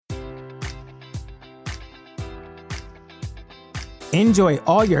Enjoy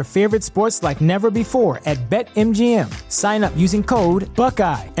all your favorite sports like never before at BetMGM. Sign up using code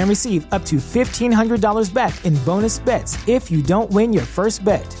Buckeye and receive up to $1,500 back in bonus bets if you don't win your first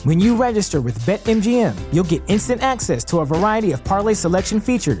bet. When you register with BetMGM, you'll get instant access to a variety of parlay selection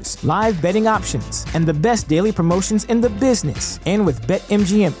features, live betting options, and the best daily promotions in the business. And with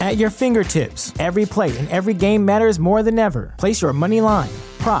BetMGM at your fingertips, every play and every game matters more than ever. Place your money line,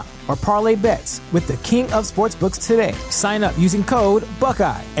 prop, or parlay bets with the king of sportsbooks today. Sign up using code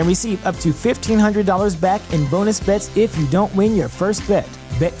Buckeye and receive up to $1,500 back in bonus bets if you don't win your first bet.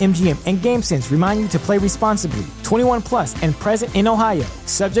 BetMGM and GameSense remind you to play responsibly. 21 plus and present in Ohio,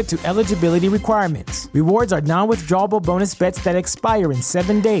 subject to eligibility requirements. Rewards are non-withdrawable bonus bets that expire in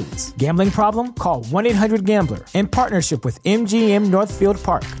 7 days. Gambling problem? Call 1-800-GAMBLER. In partnership with MGM Northfield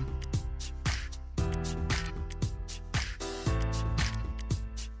Park.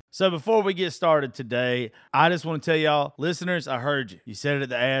 So before we get started today, I just want to tell y'all, listeners, I heard you. You said it,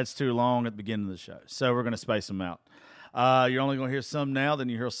 the ad's too long at the beginning of the show. So we're going to space them out. You're only going to hear some now, then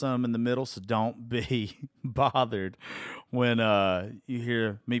you hear some in the middle, so don't be bothered when you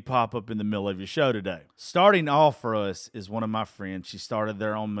hear me pop up in the middle of your show today. Starting off for us is one of my friends. She started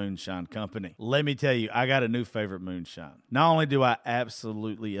their own moonshine company. Let me tell you, I got a new favorite moonshine. Not only do I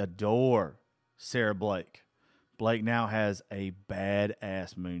absolutely adore Sarah Blake, Blake now has a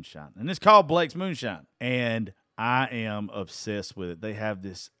badass moonshine, and it's called Blake's Moonshine, and I am obsessed with it. They have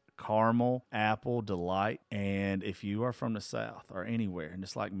this caramel apple delight, and if you are from the South or anywhere and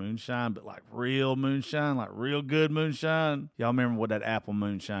it's like moonshine, but like real moonshine, like real good moonshine, y'all remember what that apple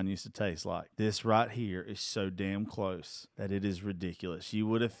moonshine used to taste like. This right here is so damn close that it is ridiculous. You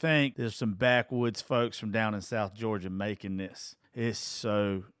would have think there's some backwoods folks from down in South Georgia making this. It's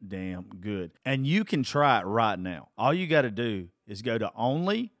so damn good. And you can try it right now. All you got to do is go to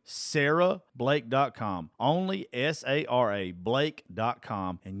onlysarahblake.com, only S-A-R-A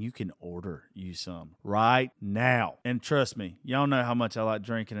Blake.com, and you can order you some right now. And trust me, y'all know how much I like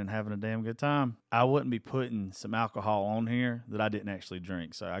drinking and having a damn good time. I wouldn't be putting some alcohol on here that I didn't actually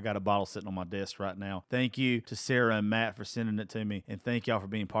drink. So I got a bottle sitting on my desk right now. Thank you to Sarah and Matt for sending it to me, and thank y'all for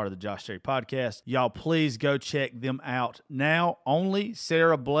being part of the Josh Terry podcast. Y'all please go check them out now,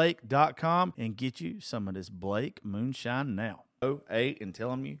 onlysarahblake.com, and get you some of this Blake Moonshine now. 08 and tell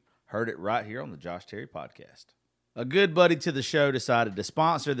them you heard it right here on the Josh Terry podcast. A good buddy to the show decided to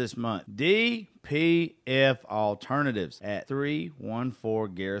sponsor this month. DPF Alternatives at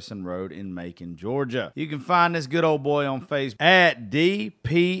 314 Garrison Road in Macon, Georgia. You can find this good old boy on Facebook at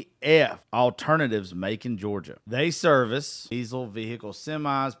DPF Alternatives, Macon, Georgia. They service diesel vehicles,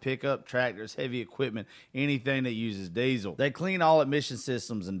 semis, pickup, tractors, heavy equipment, anything that uses diesel. They clean all emission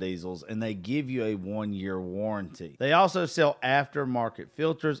systems and diesels, and they give you a 1-year warranty. They also sell aftermarket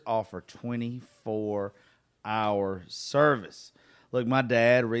filters, offer 24-hour service. Look, my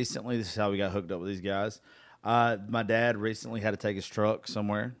dad recently, this is how we got hooked up with these guys. My dad recently had to take his truck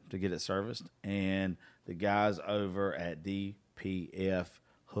somewhere to get it serviced, and the guys over at DPF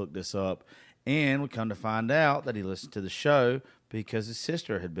hooked us up, and we come to find out that he listened to the show because his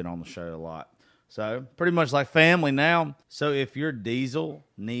sister had been on the show a lot. So pretty much like family now. So if your diesel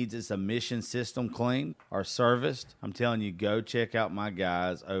needs its emission system cleaned or serviced, I'm telling you, go check out my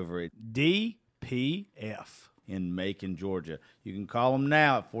guys over at DPF in Macon, Georgia. You can call them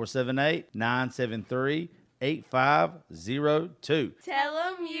now at 478-973-8502. Tell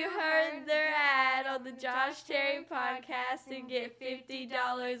them you heard their ad on the Josh Terry podcast and get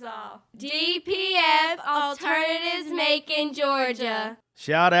 $50 off. DPF Alternatives, Macon, Georgia.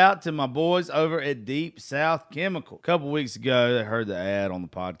 Shout out to my boys over at Deep South Chemical. A couple weeks ago, they heard the ad on the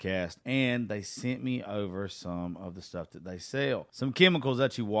podcast, and they sent me over some of the stuff that they sell. Some chemicals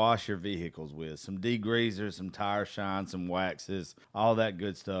that you wash your vehicles with, some degreasers, some tire shine, some waxes, all that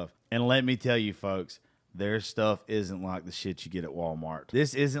good stuff. And let me tell you, folks, their stuff isn't like the shit you get at Walmart.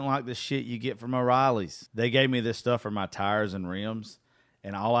 This isn't like the shit you get from O'Reilly's. They gave me this stuff for my tires and rims,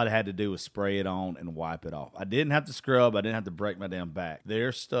 and all I had to do was spray it on and wipe it off. I didn't have to scrub. I didn't have to break my damn back.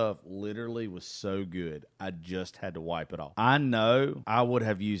 Their stuff literally was so good, I just had to wipe it off. I know I would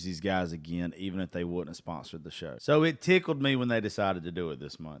have used these guys again even if they wouldn't have sponsored the show. So it tickled me when they decided to do it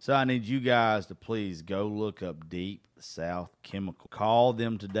this month. So I need you guys to please go look up Deep South Chemical. Call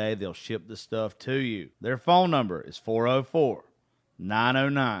them today. They'll ship the stuff to you. Their phone number is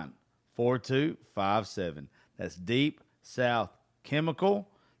 404-909-4257. That's Deep South Chemical.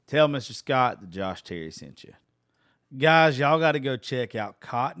 Tell Mr. Scott that Josh Terry sent you. Guys, y'all got to go check out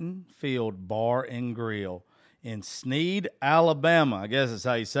Cotton Field Bar and Grill in Sneed, Alabama. I guess that's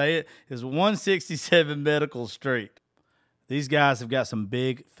how you say it. It's 167 Medical Street. These guys have got some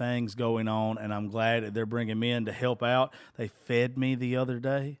big things going on, and I'm glad that they're bringing me in to help out. They fed me the other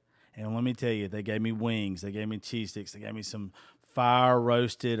day, and let me tell you, they gave me wings. They gave me cheese sticks. They gave me some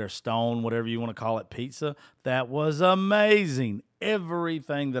fire-roasted or stone, whatever you want to call it, pizza. That was amazing.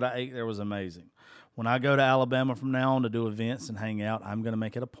 Everything that I ate there was amazing. When I go to Alabama from now on to do events and hang out, I'm going to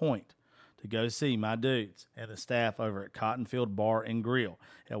make it a point to go see my dudes and the staff over at Cottonfield Bar and Grill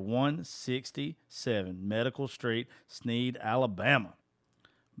at 167 Medical Street, Sneed, Alabama.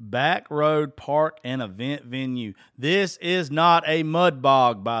 Back road park and event venue. This is not a mud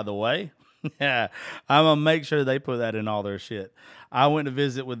bog, by the way. I'm going to make sure they put that in all their shit. I went to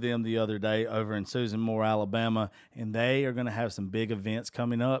visit with them the other day over in Susan Moore, Alabama, and they are going to have some big events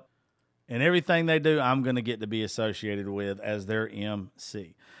coming up. And everything they do, I'm going to get to be associated with as their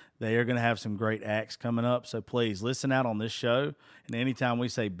MC. They are going to have some great acts coming up, so please listen out on this show. And anytime we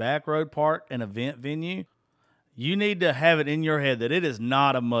say back road park and event venue, you need to have it in your head that it is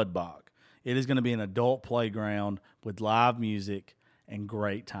not a mud bog. It is going to be an adult playground with live music and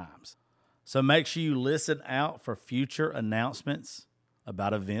great times. So make sure you listen out for future announcements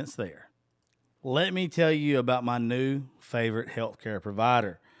about events there. Let me tell you about my new favorite healthcare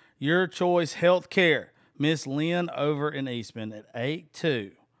provider, Your Choice Healthcare. Miss Lynn over in Eastman at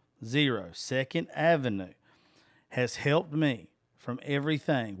 820 2nd Avenue has helped me from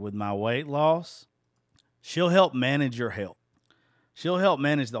everything with my weight loss. She'll help manage your health. She'll help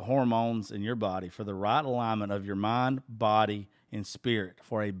manage the hormones in your body for the right alignment of your mind, body, and spirit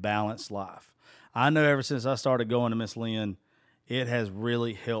for a balanced life. I know ever since I started going to Miss Lynn, it has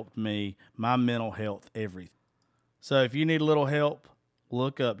really helped me, my mental health, everything. So if you need a little help,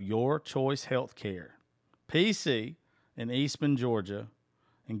 look up Your Choice Healthcare, PC, in Eastman, Georgia,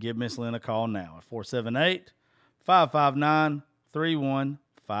 and give Miss Lynn a call now at 478-559-3150.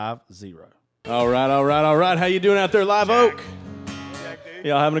 All right. How you doing out there, Live Oak?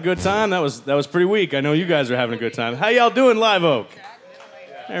 Y'all having a good time? That was pretty weak. I know you guys are having a good time. How y'all doing, Live Oak?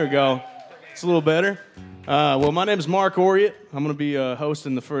 There we go. It's a little better. Well, my name is Mark Oriot. I'm going to be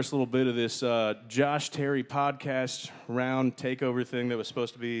hosting the first little bit of this Josh Terry podcast round takeover thing that was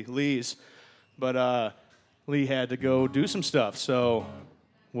supposed to be Lee's. But Lee had to go do some stuff, so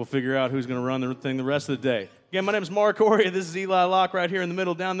we'll figure out who's going to run the thing the rest of the day. Again, my name is Mark Oriot. This is Eli Locke right here in the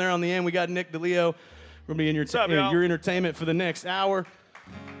middle. Down there on the end, we got Nick DeLeo. We're going to be in your entertainment for the next hour.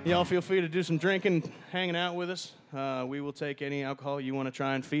 Y'all feel free to do some drinking, hanging out with us. We will take any alcohol you want to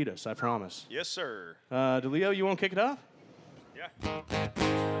try and feed us, I promise. Yes, sir. DeLeo, you want to kick it off? Yeah.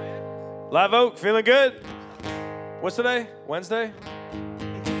 Live Oak, feeling good? What's today? Wednesday?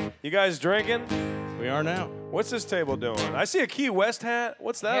 You guys drinking? We are now. What's this table doing? I see a Key West hat.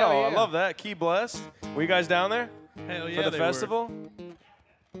 What's that? Hell Oh, yeah. I love that. Key Blessed. Were you guys down there? Hell yeah, for the they festival? were.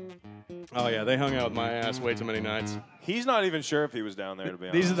 Oh yeah, they hung out with my ass way too many nights. He's not even sure if he was down there, to be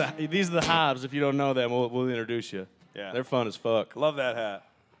honest. These are the Hives. If you don't know them, we'll introduce you. Yeah. They're fun as fuck. Love that hat.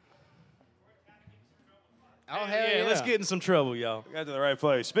 Oh hell yeah! Let's get in some trouble, y'all. We got to the right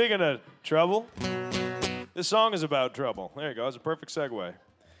place. Speaking of trouble, this song is about trouble. There you go. It's a perfect segue.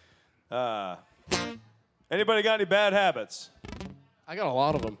 Anybody got any bad habits? I got a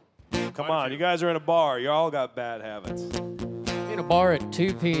lot of them. Come on, you guys are in a bar. You all got bad habits. In a bar at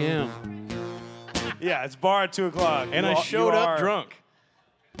 2 p.m. Yeah, it's bar at 2 o'clock. And You I all- showed you up are- drunk.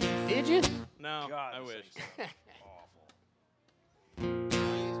 Did you? No, God, I this wish. thing's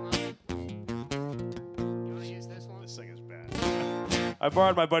You want to use this one? This thing is bad. I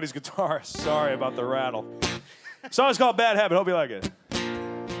borrowed my buddy's guitar. Sorry about the rattle. Song's called Bad Habit. Hope you like it.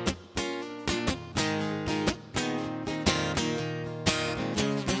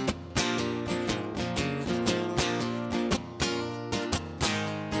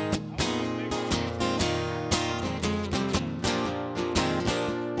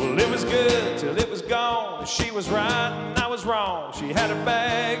 Well, it was good till it was gone. She was right and I was wrong. She had her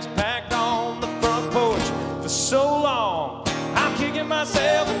bags packed on the front porch for so long. I'm kicking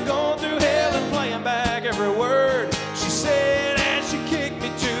myself and going through hell and playing back every word she said as she kicked me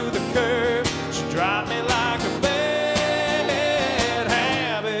to the curb. She dropped me like a bad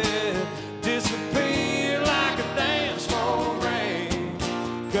habit, disappeared like a damn smoke rain,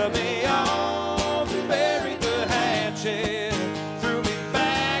 cut me off and buried the hatchet, threw me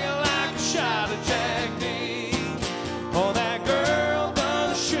back like a shot of Jack D. Oh, that girl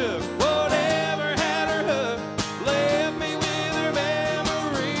done shook, whatever had her hooked, left me with her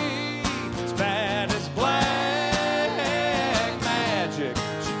memory. As bad as black magic,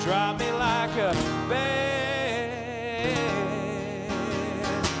 she dropped me like a bad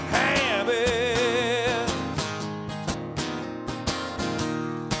habit.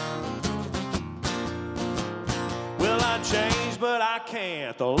 Well, I changed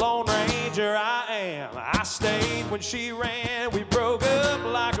can't. The Lone Ranger I am. I stayed when she ran. We broke up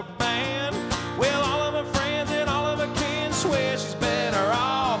like a band. Well, all of my friends and all of my kin swear she's better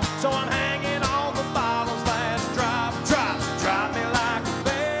off. So I'm hanging on the bottles last drop. She dropped me like a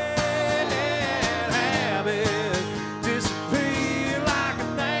bad habit. Disappeared like a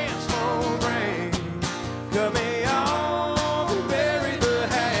damn smoke rain. Cut me off and buried the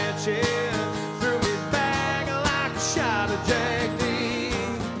hatchet. Threw me back like a shot of Jack D.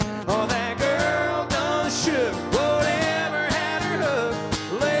 Oh, that girl done shook. Whatever had her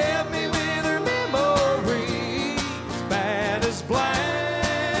hooked. Left me with her memories. Bad as black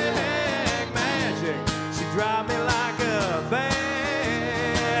magic. She dropped me like a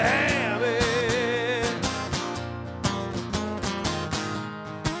bad habit.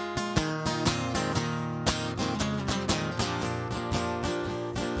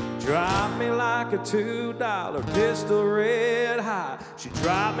 Dropped me like a $2 pistol red hot. She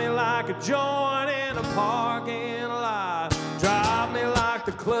dropped me like a joint in a parking lot. Dropped me like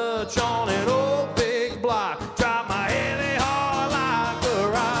the clutch on an old big block. Dropped my heavy heart like a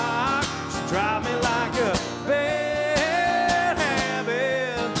rock. She dropped me like a bad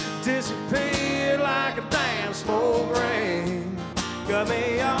habit. Disappeared like a damn smoke ring. Cut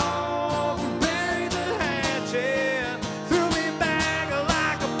me off and buried the hatchet. Threw me back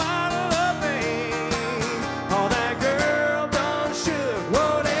like a bottle of pain. Oh, that girl done shook.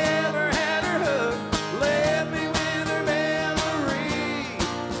 Whatever had her hooked. Left me with her memories.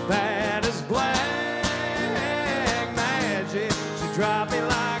 As bad as black magic. She dropped me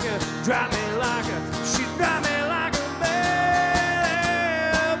like a, she dropped me like a bad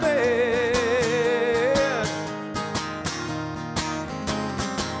habit.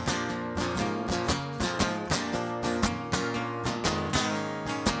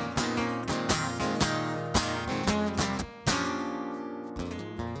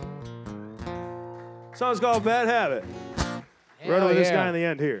 Song's called Bad Habit. Right over this guy in the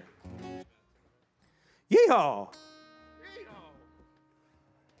end here. Yeehaw!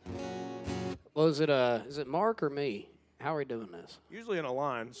 Well, is it Mark or me? How are we doing this? Usually in a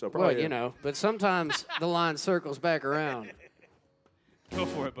line, so Well, probably. you know, but sometimes the line circles back around. Go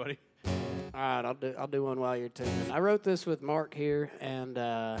for it, buddy. All right, I'll do one while you're tuning. I wrote this with Mark here and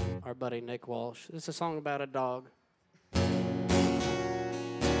our buddy Nick Walsh. It's a song about a dog.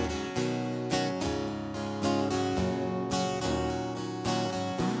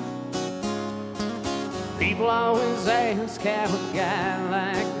 People always ask how a guy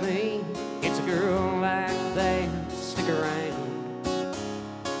like me gets a girl like that stick around.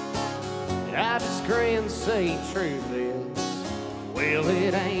 I just grin and say truth is, well,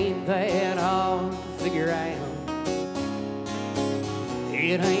 it ain't that hard to figure out.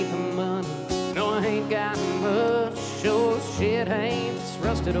 It ain't the money, no, I ain't got much. Sure as shit ain't this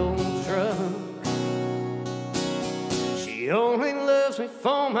rusted old truck. She only loves me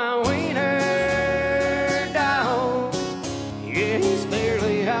for my wiener dog. Yeah, he's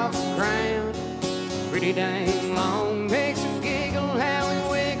barely off the ground, pretty dang long. Makes her giggle how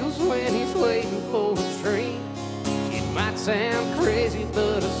he wiggles when he's waiting for a treat. It might sound crazy,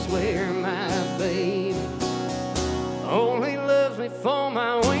 but I swear my baby only loves me for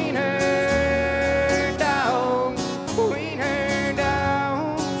my wiener dog. Wiener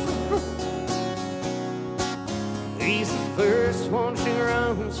dog. He's the first one she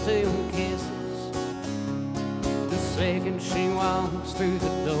runs to and kisses. The second she walks through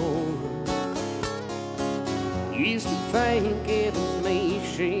the door. Used to think it was me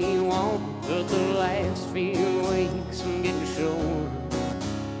she wanted, but the last few weeks I'm getting sure.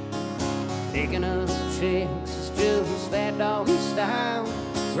 Picking up chicks is just that doggy style.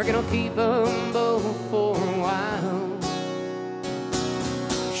 Reckon I'll keep them both for a while.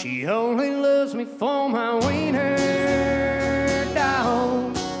 She only loves me for my wiener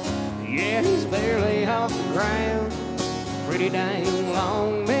dog. Yeah, he's barely off the ground, pretty dang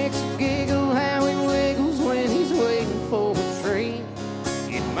long. Makes her giggle how he wiggles when he's waiting for a treat.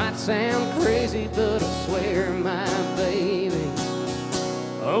 It might sound crazy, but I swear my baby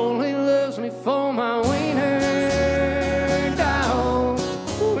only loves me for my wiener dog.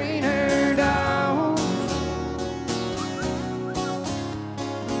 Wiener dog.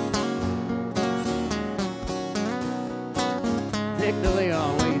 Nick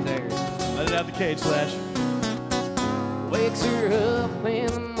DeLeon, wait there. Let it out the cage, Slash. Wakes her up in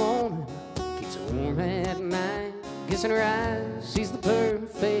the morning, keeps her warm at night. Kissing her eyes, she's the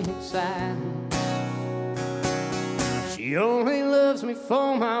perfect size. She only loves me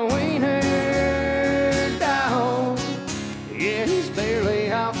for my wiener dog. Yeah, he's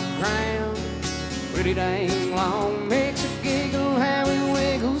barely off the ground, pretty dang long. Makes her giggle how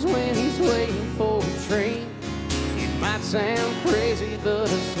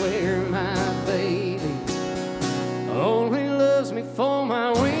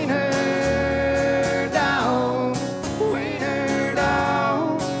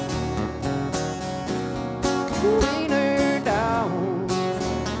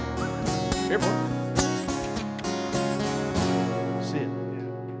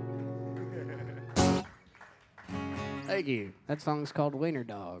Thank you. That song's called Wiener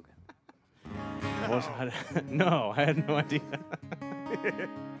Dog. No, I had no idea.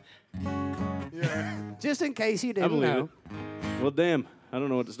 Just in case you I didn't believe know. it. Well, damn. I don't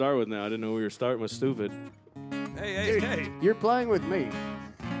know what to start with now. I didn't know we were starting with stupid. Hey. You're playing with me.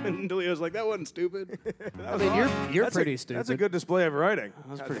 And Leo's like, that wasn't stupid. I mean, you're pretty stupid. That's a good display of writing.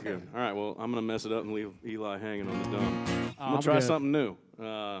 That's pretty good. All right, well, I'm going to mess it up and leave Eli hanging on the dome. I'm going I'm to try good. something new.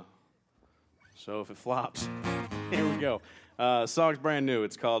 So if it flops, here we go. Song's brand new.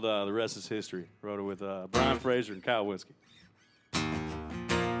 It's called The Rest is History. Wrote it with Brian Fraser and Kyle Whiskey.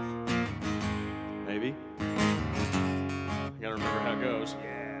 Maybe. I got to remember how it goes.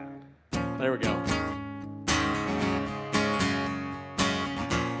 Yeah. There we go.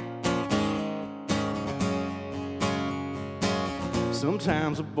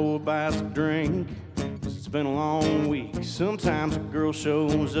 Sometimes a boy buys a drink, 'cause it's been a long week. Sometimes a girl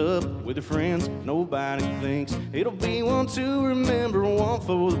shows up with her friends. Nobody thinks it'll be one to remember, one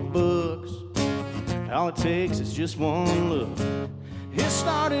for the books. All it takes is just one look. It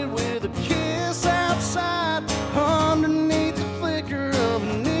started with a kiss outside, underneath the flicker of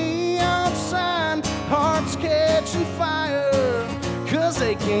a neon sign. Hearts catching fire, 'cause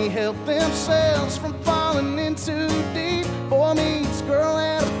they can't help themselves from falling in too deep. Boy meets girl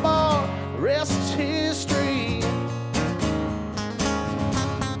at a bar, the rest is history.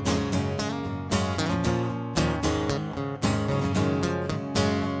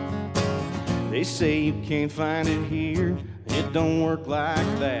 They say you can't find it here. It don't work like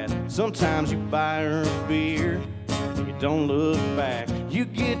that. Sometimes you buy her a beer, and you don't look back. You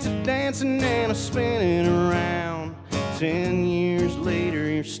get to dancing and spinning around. 10 years later,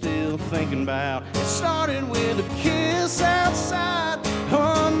 you're still thinking about. It started with a kiss outside,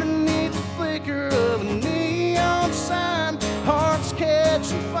 underneath the flicker of a neon sign. Hearts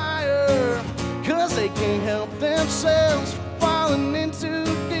catching fire, 'cause they can't help themselves from falling in too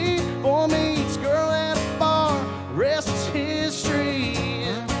deep. Boy meets girl at a bar, rest is history.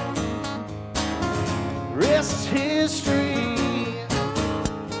 Rest is history.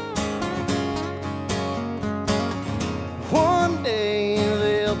 One day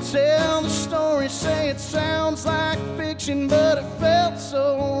they'll tell the story, say it sounds like fiction, but it felt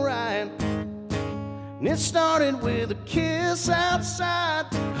so right. And it started with a kiss outside,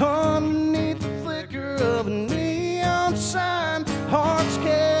 underneath the flicker of a neon sign. Hearts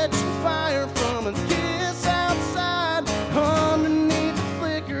catching fire from a kiss outside, underneath the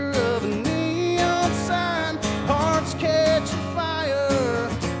flicker of a neon sign. Hearts catching fire,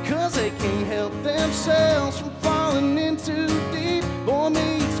 'cause they can't help themselves from falling in too deep. Boy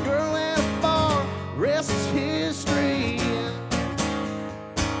meets girl at a bar, rest is history.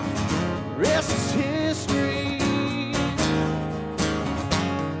 Rest is history.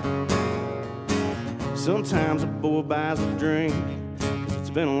 Sometimes a boy buys a drink, 'cause it's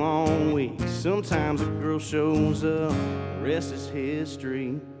been a long week. Sometimes a girl shows up, the rest is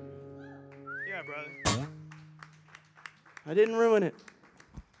history. Yeah, brother. I didn't ruin it.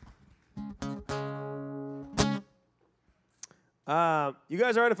 You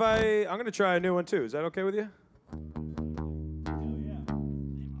guys all right if I'm going to try a new one too. Is that okay with you?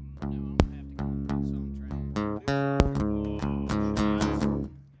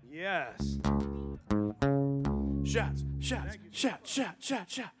 Yes. Shots, shot, shot.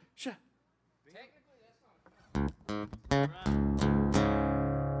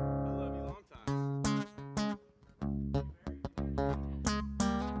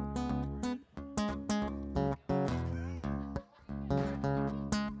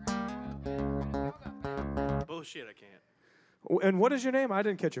 Bullshit, I can't. And what is your name? I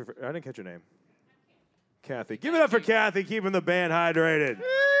didn't catch your name. Kathy. Give it up for Kathy, keeping the band hydrated.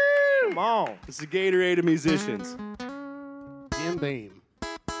 Come on. It's the Gatorade of musicians. Jim Beam.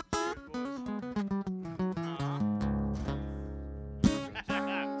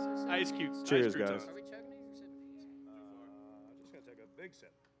 Ice cubes. Cheers, guys. Are we chugging these or sipping these? Just gonna take a big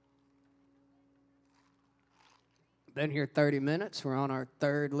sip. Been here 30 minutes. We're on our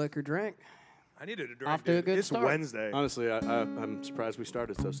third liquor drink. I needed a drink. Off to a dude. good It's start. Wednesday. Honestly, I'm surprised we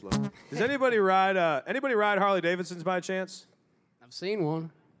started so slow. Does anybody ride Harley Davidsons by chance? I've seen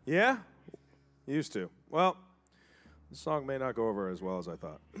one. Yeah? Used to. Well, the song may not go over as well as I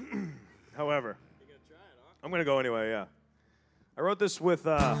thought. However, I'm going to go anyway, yeah. I wrote this with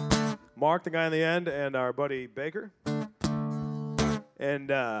Mark, the guy in the end, and our buddy Baker.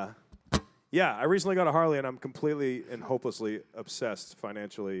 And, yeah, I recently got a Harley, and I'm completely and hopelessly obsessed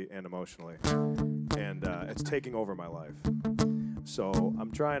financially and emotionally. And it's taking over my life. So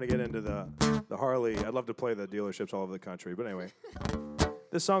I'm trying to get into the Harley. I'd love to play the dealerships all over the country. But anyway,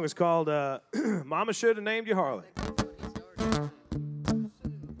 this song is called Mama Should Have Named You Harley.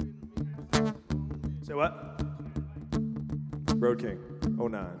 Say what? Road King,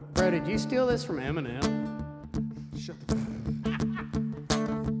 09. Bro, did you steal this from Eminem? Shut the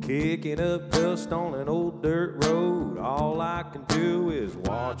Kicking up dust on an old dirt road. All I can do is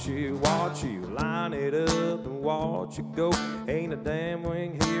watch you line it up and watch you go. Ain't a damn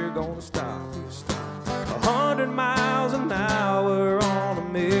thing here gonna stop you. 100 miles an hour on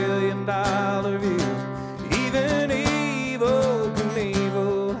 $1 million view. Even Evel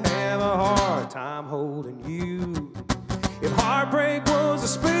Knievel have a hard time holding you. If heartbreak was a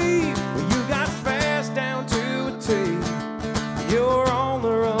speed, well, you got fast down to a T. You're on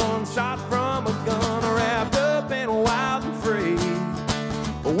the run, shot from a gun, wrapped up and wild and free.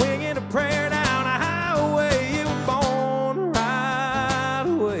 Winging a prayer down a highway, you were born right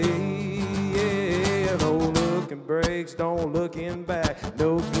away. Yeah, no looking brakes, don't looking back,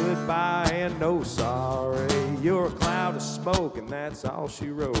 no goodbye and no sorry. You're a cloud of smoke and that's all she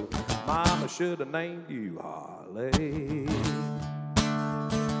wrote. Mama should have named you Harley.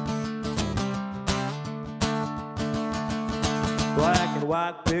 Black and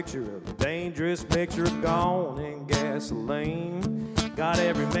white picture of a dangerous mixture of gone and gasoline. Got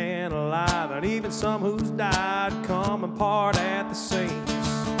every man alive and even some who's died come apart at the seams.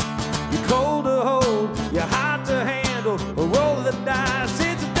 You're cold to hold, you're hot to handle, a roll of the dice,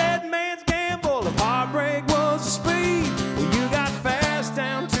 it's a dead man's gamble. If heartbreak was a speed, well, you got fast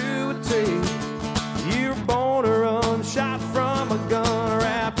down to a T. You were born to run, shot from a gun,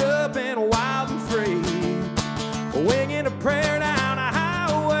 wrapped up and wild and free. Winging a prayer down a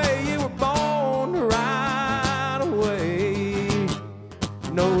highway, you were born right away.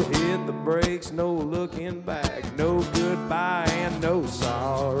 No hit the brakes, no looking back, no goodbye and no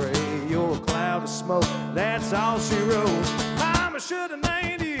sorry. You're a cloud of smoke, that's all she wrote. Mama should have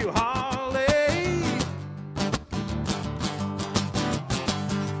named you Harley.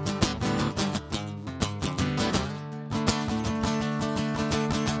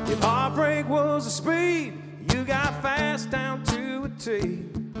 If heartbreak was a speed, you got fast down to a T.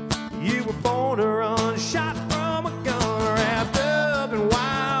 You were born to run, shot from a gun, wrapped up and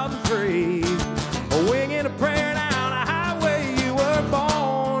wild and free. Winging a prayer down a highway, you were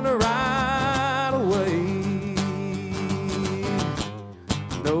born to ride away.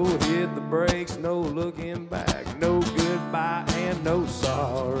 No hit the brakes, no looking back, no goodbye and no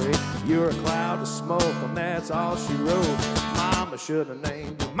sorry. You're a cloud of smoke and that's all she wrote. Mama should have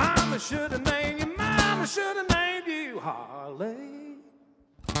named you, mama should have named you, mama should have named you Harley.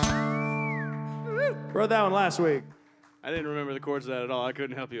 Wrote that one last week. I didn't remember the chords of that at all. I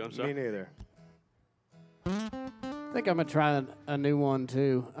couldn't help you. I'm sorry. Me neither. I think I'm going to try a new one,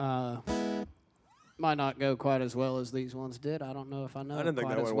 too. Might not go quite as well as these ones did. I don't know if I know I didn't it think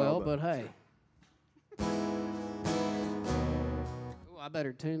quite that as went well, well, but hey. Ooh, I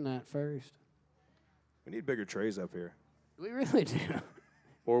better tune that first. We need bigger trays up here. We really do.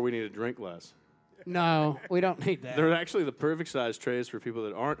 Or we need to drink less. No, we don't need that. They're actually the perfect size trays for people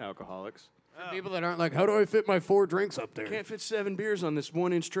that aren't alcoholics. For people that aren't like, how do I fit my 4 drinks up there? Can't fit 7 beers on this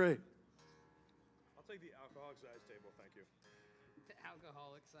 1-inch tray. I'll take the alcoholic size table, thank you. The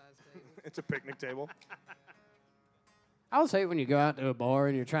alcoholic size table. It's a picnic table. I always hate when you go out to a bar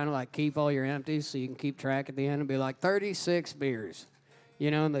and you're trying to like keep all your empties so you can keep track at the end and be like 36 beers.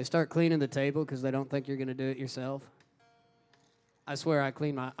 You know, and they start cleaning the table because they don't think you're going to do it yourself. I swear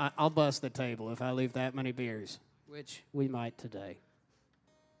I'll bust the table if I leave that many beers, which we might today.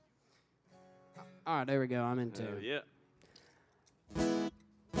 All right, there we go. I'm into it. Yeah.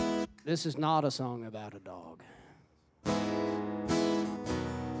 This is not a song about a dog.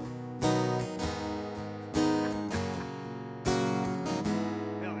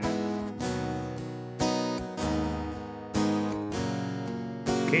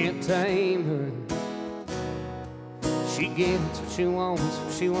 Can't tame her. She gets what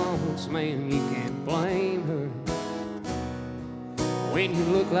she wants, man, you can't blame her. When you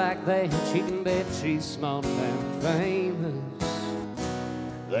look like that, you can bet she's small and famous.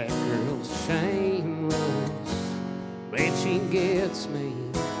 That girl's shameless, man, she gets me.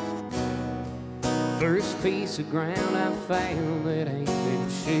 First piece of ground I found that ain't been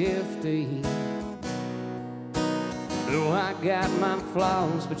shifty. Though I got my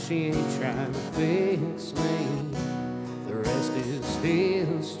flaws, but she ain't trying to fix me. The rest is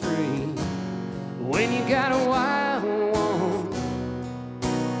history. When you got a wild one,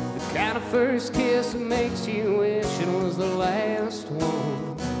 the kind of first kiss that makes you wish it was the last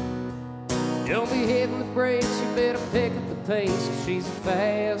one. Don't be hitting the brakes, you better pick up the pace, 'cause she's a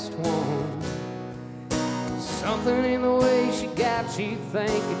fast one. Something in the way she got you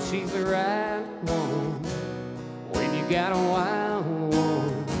thinking she's the right one. When you got a wild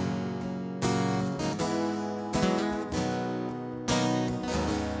one.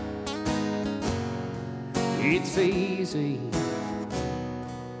 it's easy.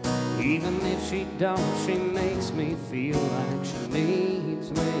 Even if she don't, she makes me feel like she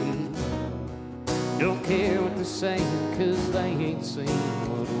needs me. Don't care what they say, 'cause they ain't seen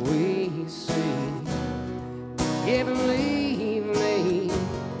what we see. Yeah, believe me,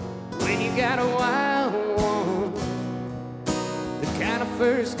 when you got a wild one, the kind of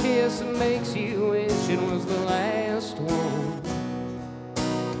first kiss that makes you wish it was the last one.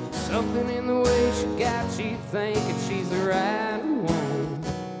 Something in the way she got you thinking she's the right one.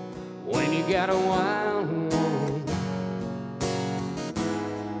 When you got a wild one.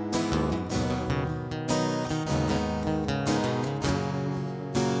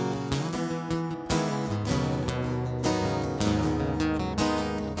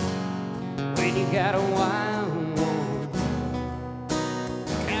 When you got a wild one.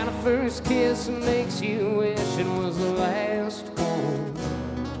 The kind of first kiss that makes you wish it was the last one.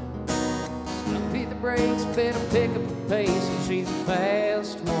 Beat the brakes, better pick up the pace, and she's a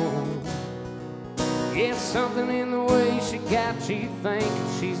fast one. Yeah, something in the way she got you thinking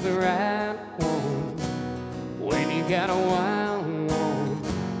she's the right one. When you got a wild one.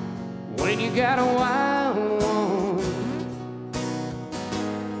 When you got a wild one.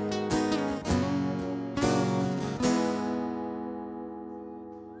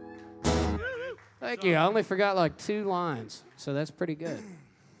 Thank you. I only forgot like 2 lines, so that's pretty good.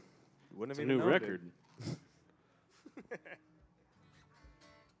 Wouldn't It's have a even new known, record.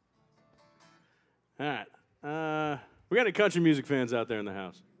 All right. We got any country music fans out there in the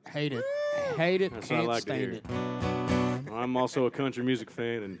house? Hate it. Hate it. That's what I Can't like to stand hear. it. Well, I'm also a country music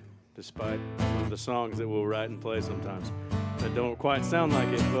fan, and despite some of the songs that we'll write and play sometimes that don't quite sound like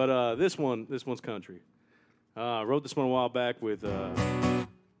it, but this one's country. I wrote this one a while back with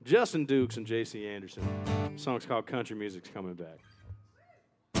Justin Dukes and J.C. Anderson. The song's called Country Music's Coming Back.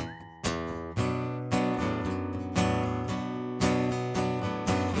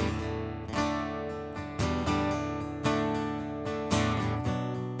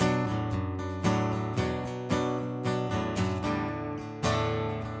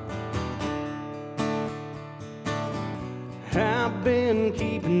 I've been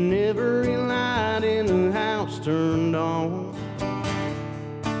keeping every light in the house turned on,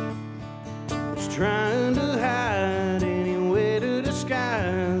 just trying to hide any way to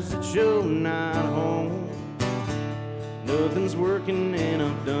disguise that you're not home. Nothing's working and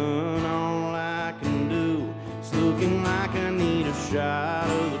I've done all I can do. It's looking like I need a shot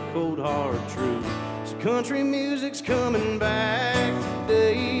of the cold hard truth. So country music's coming back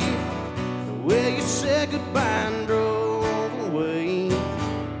today, the way you said goodbye and drove away,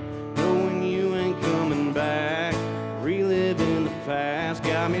 knowing you ain't coming back. Reliving the past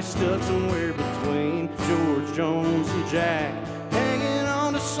got me stuck somewhere between George Jones and Jack, hanging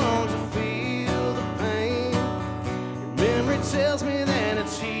on to songs that feel the pain. Your memory tells me that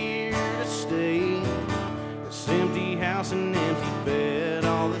it's here to stay. This empty house and empty bed,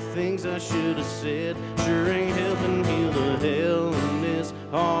 all the things I should have said sure ain't helping heal the hell in this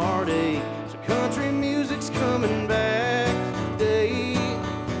heartache. So country music's coming back today.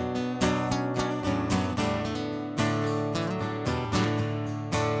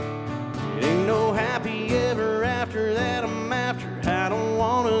 It ain't no happy ever after that I'm after. I don't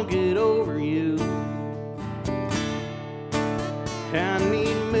wanna get over you. I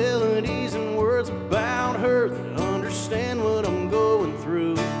need melodies and words about her that understand what I'm going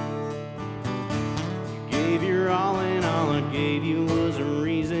through. You gave your all and all I gave you was a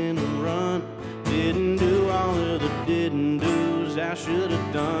reason to run. Didn't do all of the didn't do's I should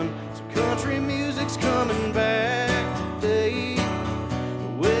have done. So country music's coming back today,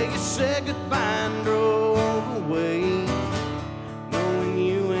 the way you said goodbye and drove away, knowing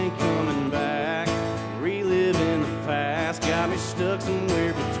you ain't coming back. Reliving the past got me stuck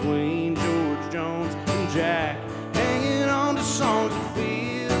somewhere between George Jones and Jack, hanging on to songs that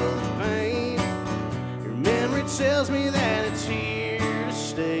feel the pain. Your memory tells me that it's here to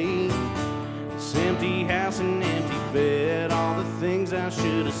stay. This empty house and empty bed, all the things I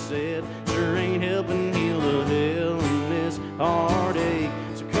should have said sure ain't helping heal the hell in this heartache.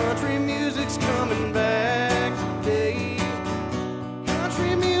 So country music's coming back today.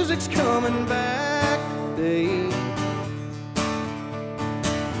 Country music's coming back today.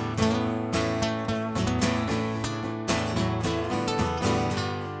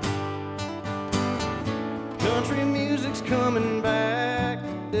 Country music's coming back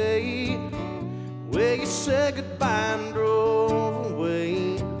today, where you said goodbye and drove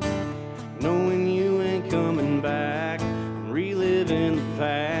away, knowing you ain't coming back. Reliving the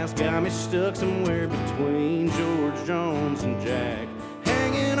past got me stuck somewhere between George Jones and Jack,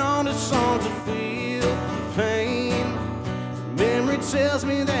 hanging on to songs that feel the pain. Memory tells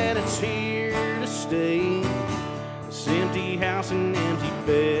me that it's here to stay. This empty house and empty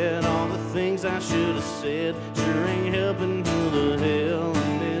bed, all the things I should have said sure ain't helping heal the hell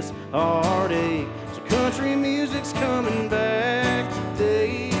in this heartache. So country music's coming back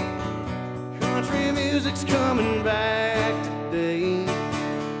today. Country music's coming back today.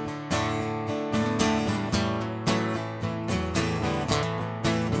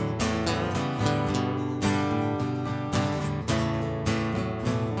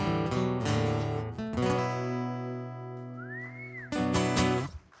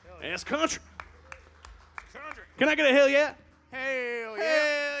 That's country. Can I get a hell yeah? Hell yeah.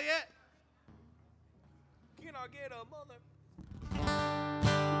 Hell yeah. Can I get a mother?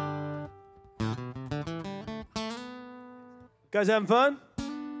 Guys having fun?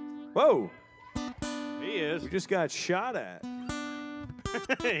 Whoa. He is. We just got shot at.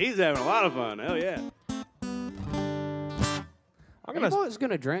 He's having a lot of fun. Hell yeah. I'm You gonna. boys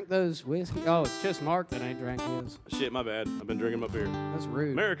gonna drink those whiskey? Oh, it's just Mark that ain't drank his. Shit, my bad. I've been drinking my beer. That's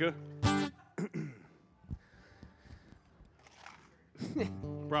rude. America.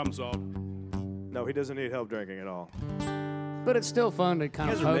 Problem solved. No, he doesn't need help drinking at all. But it's still fun to You kind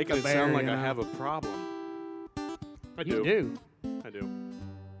of guys are poke making the it bear, sound like you I know? have a problem. I You do. I do.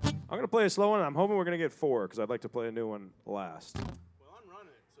 I'm gonna play a slow one. And I'm hoping we're gonna get 4 because I'd like to play a new one last. Well, I'm running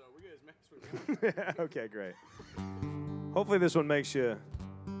it, so we get as many as we want. Okay, great. Hopefully this one makes you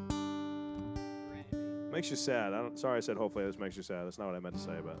sad. Sorry, I said hopefully this makes you sad. That's not what I meant to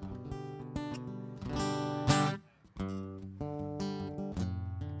say, but.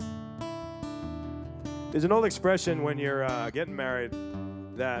 There's an old expression when you're getting married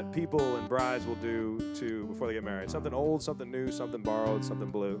that people and brides will do before they get married. Something old, something new, something borrowed, something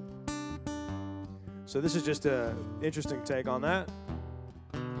blue. So this is just an interesting take on that.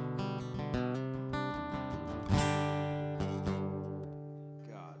 God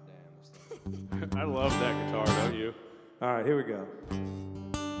damn this thing. I love that guitar, don't you? All right, here we go.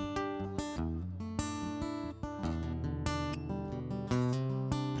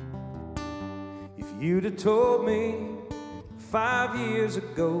 If you'd have told me 5 years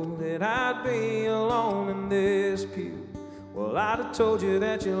ago that I'd be alone in this pew, well, I'd have told you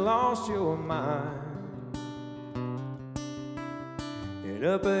that you lost your mind. And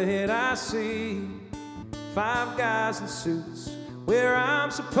up ahead I see 5 guys in suits where I'm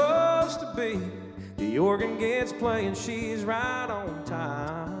supposed to be. The organ gets playing, she's right on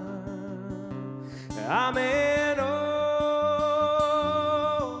time. I'm an old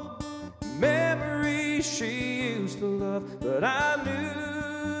memory she used to love, but I knew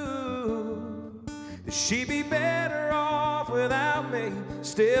that she'd be better off without me.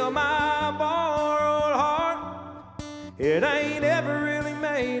 Still my borrowed heart, it ain't ever really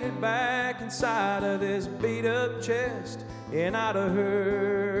made it back inside of this beat up chest and out of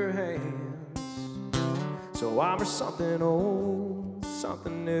her hands. So I'm for something old,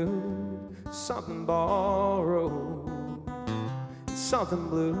 something new, something borrowed, something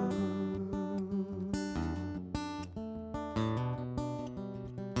blue.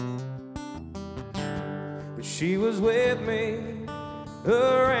 But she was with me, a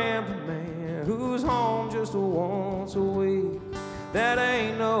rambling man who's home just once a week. That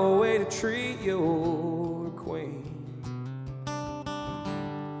ain't no way to treat your queen.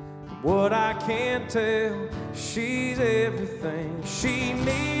 What I can't tell, she's everything she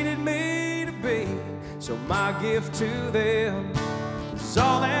needed me to be. So my gift to them is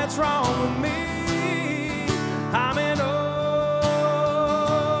all that's wrong with me. I'm an old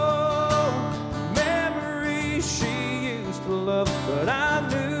memory she used to love, but I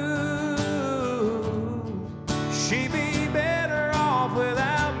knew she'd be better off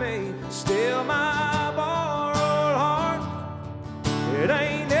without me. Still my borrowed heart, it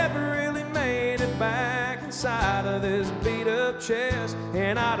ain't ever really made it back inside of this beat up chest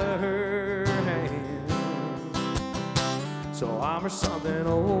and out of her hands. So I'm for something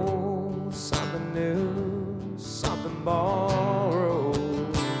old, something new, something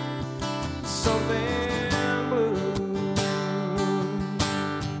borrowed, something blue.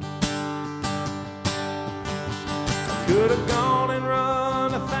 I could have gone and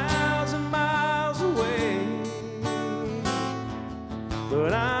run 1,000 miles away,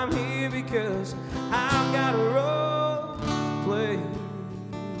 but I'm here because I've got a role to play.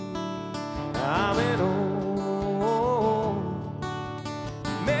 I'm an old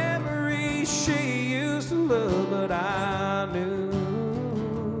memory she used to love, but I knew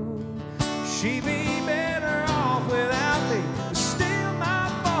she'd be better off without me. Still my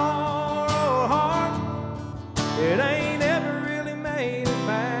borrowed heart, it ain't ever really made it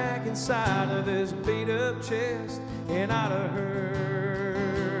back inside of this beat up chest out of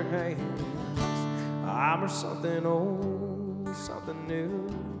her hands. I'm her something old, something new,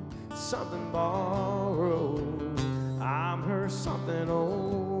 something borrowed. I'm her something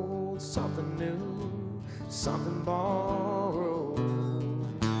old, something new, something borrowed,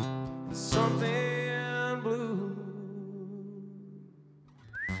 something blue.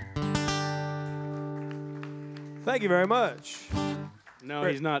 Thank you very much. No,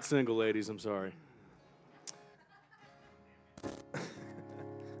 he's not single, ladies. I'm sorry.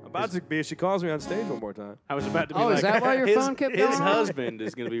 About to be if she calls me on stage one more time. I was about to be Oh, like, is that why your phone kept his going? husband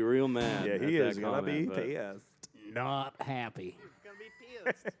is going to be real mad. Yeah, at he that is gonna comment, be but- pissed. Not happy. Oh,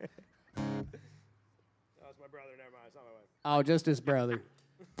 it's my brother. Never mind. It's not my wife. Oh, just his brother.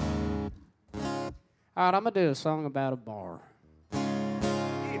 All right, I'm going to do a song about a bar.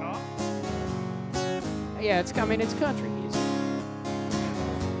 Yeah, it's country music.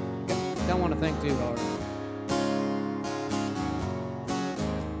 Don't want to think too hard.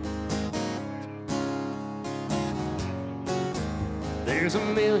 There's a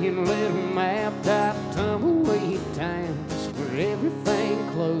million little mapped out tumbleweed towns where everything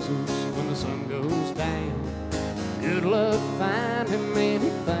closes when the sun goes down. Good luck finding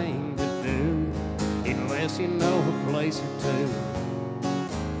anything to do unless you know a place or two.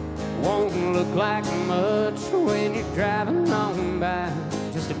 Won't look like much when you're driving on by.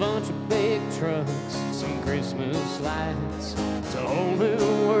 Just a bunch of big trucks, some Christmas lights. It's a whole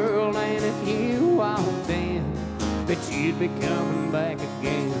new world, and if you walked in, bet you'd be coming back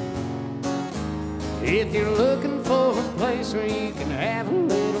again. If you're looking for a place where you can have a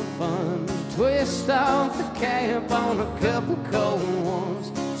little fun, twist off the cap on a couple cold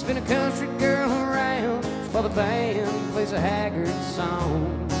ones, spin a country girl around while the band plays a haggard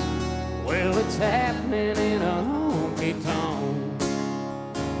song. Well, it's happening in a honky-tonk.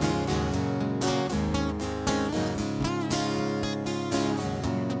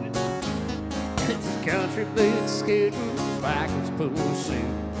 It's country boots scooting, bikers pulling suit.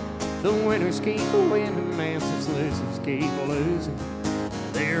 The winners keep winning, and some losers keep losing.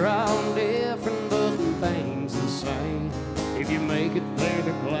 They're all different, but the thing's the same. If you make it there,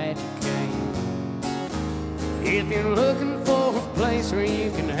 they're glad you came. If you're looking for a place where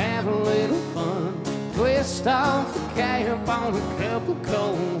you can have a little fun, twist off the cap on a couple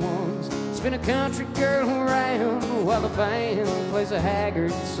cold ones, spin a country girl around while the band plays a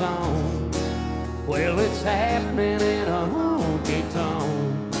haggard song. Well, it's happening in a honky-tonk.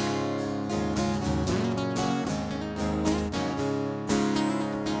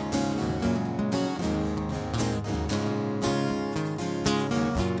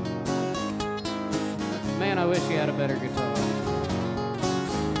 Man, I wish you had a better guitar.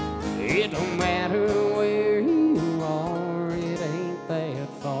 It don't matter where you are, it ain't that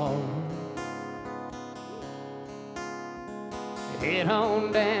far. Head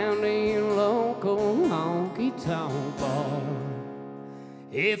on down to your local honky-tonk bar.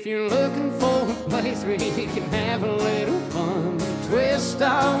 If you're looking for a place where you can have a little fun, twist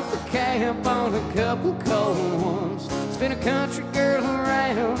off the cap on a couple cold ones, spin a country girl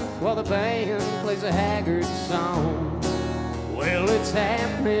around while the band plays a haggard song. Well, it's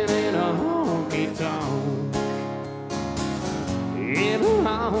happening in a honky-tonk. In a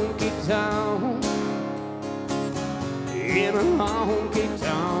honky-tonk. In a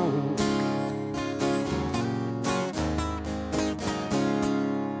honky-tonk.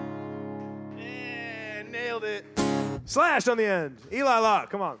 Yeah, nailed it. Slash on the end. Eli Locke,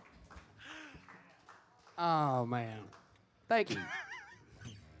 come on. Oh, man. Thank you.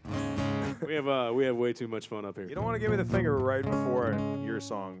 We have way too much fun up here. You don't want to give me the finger right before your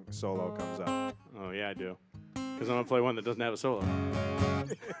song solo comes out. Oh yeah, I do. Because I'm gonna play one that doesn't have a solo.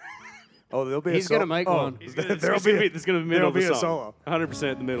 Oh, there'll be He's going to make one. It's There'll gonna be the middle there'll of the be a song. solo.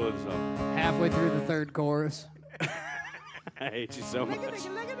 100% the middle of the song. Halfway through the third chorus. I hate you so much.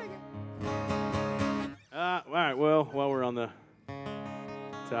 All right. Well, while we're on the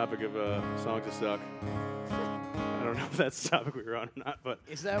topic of songs that suck, I don't know if that's the topic we were on or not, but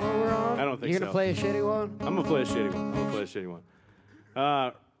Is that what we're on? I don't think You're going so. to play a shitty one? I'm gonna play a shitty one.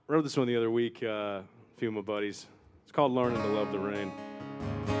 Wrote this one the other week. A few of my buddies. It's called "Learning to Love the Rain."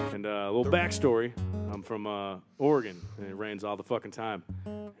 And a little backstory. I'm from Oregon, and it rains all the fucking time,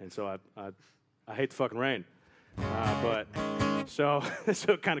 and so I hate the fucking rain. But so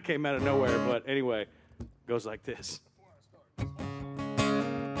it kind of came out of nowhere. But anyway, it goes like this.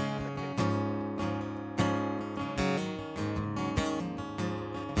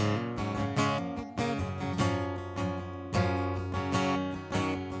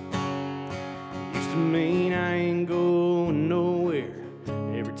 Used to mean I ain't going nowhere.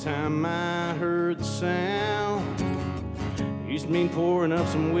 Every time I heard the sound, Used to mean pouring up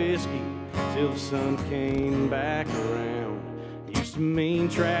some whiskey till the sun came back around. Used to mean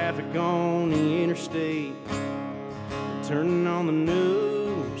traffic on the interstate, turning on the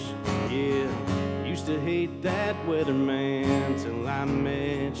news. Yeah, used to hate that weatherman till I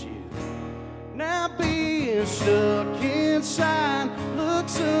met you. Now being stuck inside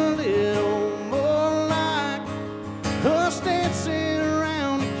looks a little more like us dancing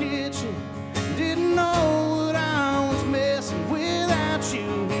around the kitchen. Didn't know that I was messing without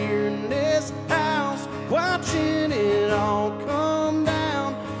you here in this house, watching it all come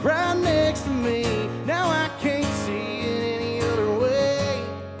down right next to me. Now I can't see it any other way.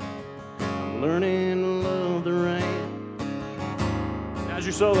 I'm learning to love the rain. How's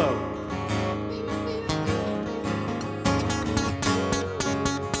your solo?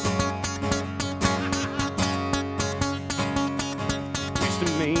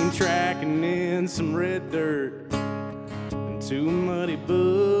 Tracking in some red dirt and 2 muddy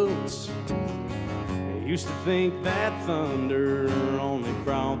boots. I used to think that thunder only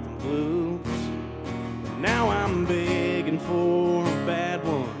brought the blues. Now I'm begging for a bad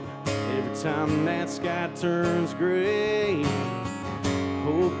one every time that sky turns gray,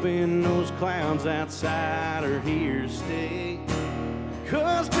 hoping those clouds outside are here to stay.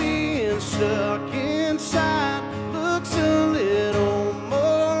 'Cause being stuck inside looks a little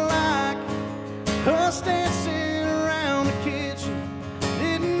more us dancing around the kitchen.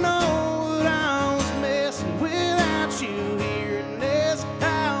 Didn't know that I was messing without you here in this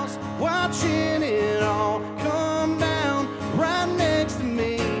house, watching it all come down right next to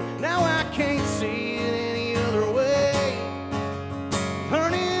me. Now I can't see it any other way.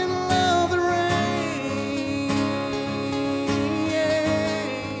 Learning to love the rain,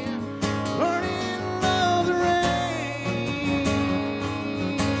 yeah. Learning to love the rain,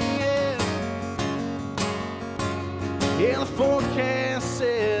 yeah. Yeah, the forecast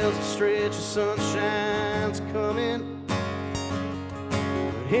says a stretch of sunshine's coming.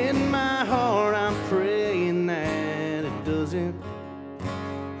 In my heart, I'm praying that it doesn't.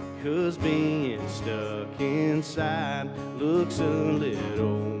 'Cause being stuck inside looks a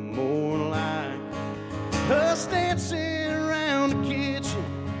little more like us dancing around the kitchen.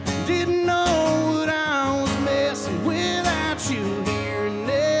 Didn't know that I was messing without you here in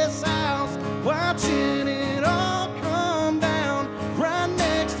this house, watching it all come down right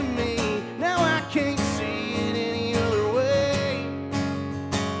next to me. Now I can't see it any other way.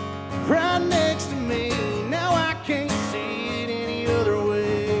 Right next to me. Now I can't see it any other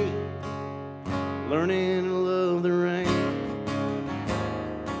way. Learning to love the rain.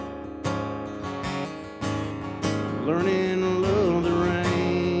 Learning to love the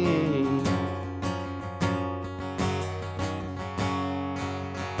rain.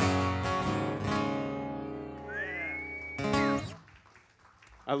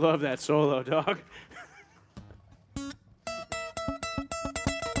 I love that solo, dog.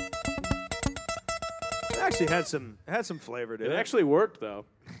 It actually had some flavor to it. It actually worked, though,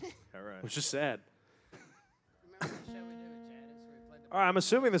 All right. which is sad. All right, I'm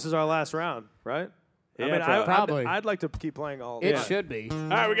assuming this is our last round, right? Yeah, probably. I'd like to keep playing all. It night. should be. All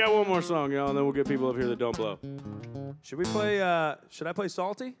right, we got one more song, y'all, and then we'll get people up here that don't blow. Should we play? Should I play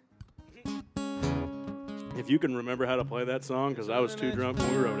Salty? If you can remember how to play that song, because I was too drunk when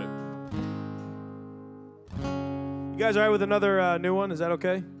we wrote it. You guys all right with another new one? Is that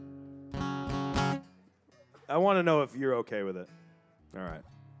okay? I want to know if you're okay with it. All right.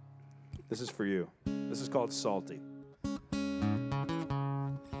 This is for you. This is called Salty.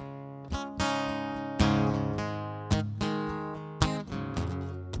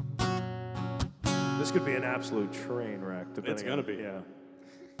 This could be an absolute train wreck. It's gonna be. Yeah.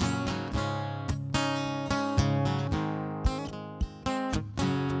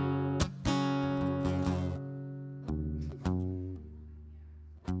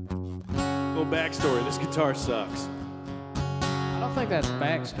 Little backstory, this guitar sucks. I don't think that's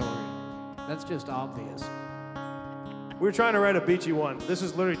backstory. That's just obvious. We were trying to write a beachy one. This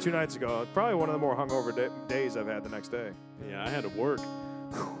is literally 2 nights ago. Probably one of the more hungover days I've had the next day. Yeah, I had to work.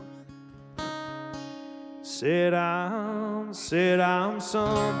 Said I'm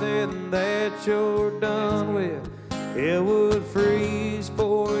something that you're done with. It would freeze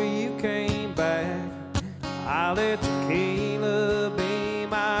before you came back. I let tequila be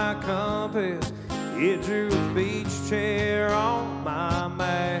my compass. It drew a beach chair on my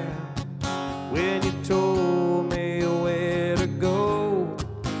map. When you told me where to go,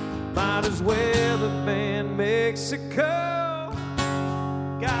 might as well have been Mexico.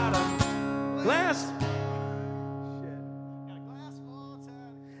 Got a glass.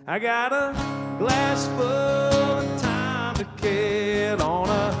 I got a glass full of time to kill on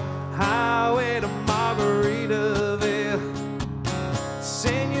a highway to Margaritaville.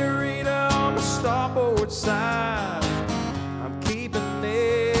 Senorita on the starboard side, I'm keeping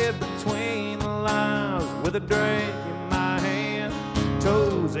it between the lines with a drink in my hand,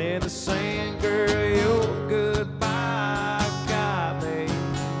 toes in the sand. Girl, your goodbye got me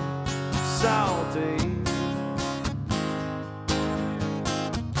salty.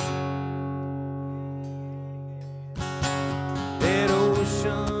 That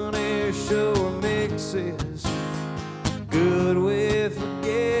ocean air sure mixes good with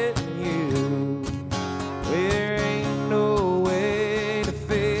forgetting you. There ain't no way to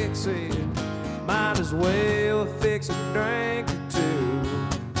fix it. Might as well fix a drink or two.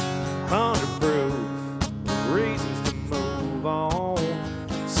 100 proof reasons to move on.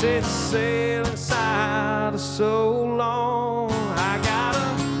 Set sail inside so long. I got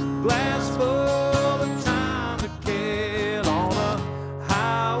a glass full of time to kill on a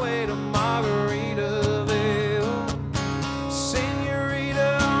highway to Margaritaville.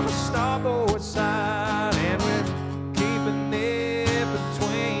 Senorita on the starboard side, and we're keeping it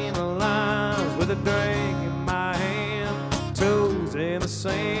between the lines with a drink in my hand, toes in the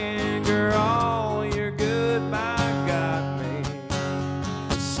sand. Girl, all your goodbye got me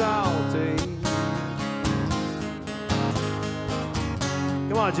salty.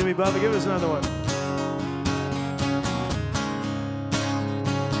 Come on, Jimmy Buffett, give us another one.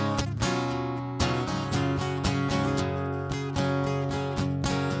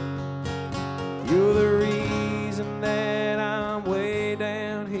 You're the reason that I'm way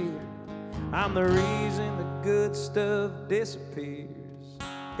down here. I'm the reason the good stuff disappears.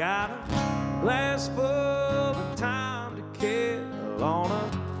 Got a glass full of time to kill on a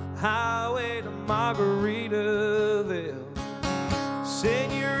highway to Margaritaville.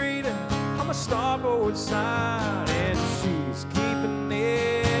 Senorita on my starboard side, and she's keeping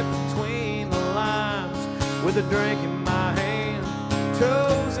it between the lines with a drink in my hand,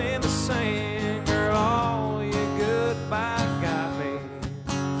 toes in the sand. Girl, all your goodbye got me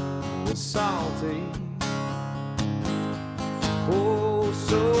was salty. Oh,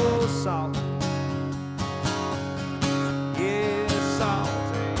 so salty. Yeah, salty.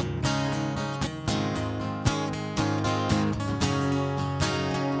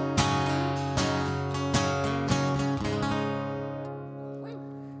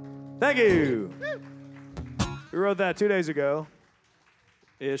 Thank you. We wrote that 2 days ago.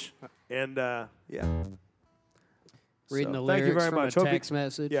 Ish. And, yeah. Reading the thank you lyrics very from much. a Hope you- text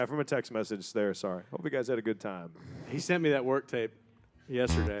message. Yeah, from a text message there. Sorry. Hope you guys had a good time. He sent me that work tape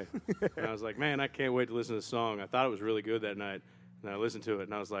yesterday. And I was like, man, I can't wait to listen to the song. I thought it was really good that night. And I listened to it,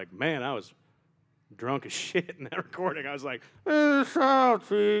 and I was like, man, I was drunk as shit in that recording. I was like,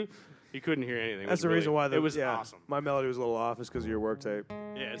 salty. You couldn't hear anything. That's the reason why it was awesome. My melody was a little off. Is because of your work tape.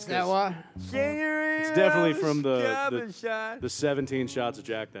 Yeah, it's Is that why? It's definitely from the 17 shots of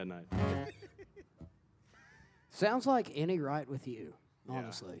Jack that night. Sounds like any right with you,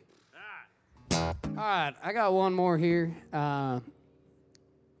 honestly. All right, I got one more here.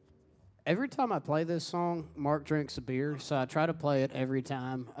 Every time I play this song, Mark drinks a beer, so I try to play it every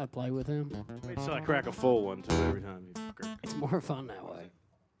time I play with him. Wait till I crack a full one, too, every time. You fucker. It's more fun that way.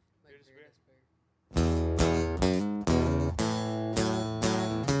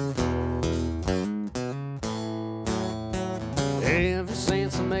 Ever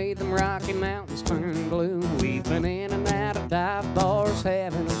since I made them Rocky Mountains turn blue, we've been in and out of dive bars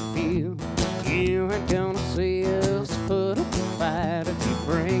having a few. You ain't gonna see us put up a fight if you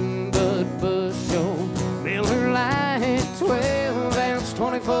bring Bud Bush or Miller Lite. 12 ounce,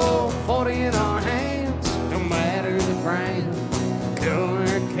 24, 40 in our hands, no matter the brand.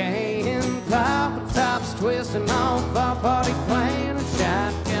 Color can, pop tops twisting off our party plan, a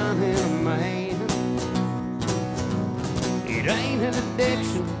shotgun in a man. It ain't an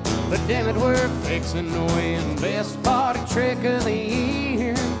addiction, but damn it, we're fixing to win. Best party trick of the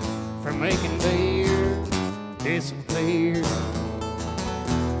year for making beer disappear.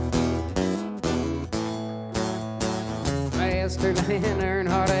 Faster than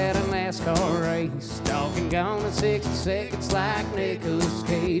Earnhardt at a NASCAR race. Talking gone in 60 seconds like Nicolas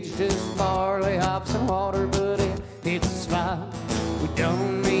Cage. Just barley, hops, and water, but it hits the spot. We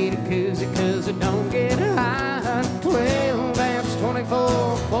don't need a koozie cause it don't get hot. 12 amps,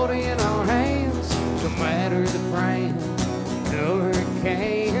 24, 40 in our hands, no matter the brand. Color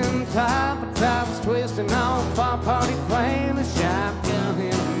can, top of tops twisting off our party plan. A shotgun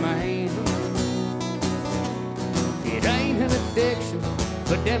in a man. It ain't an addiction,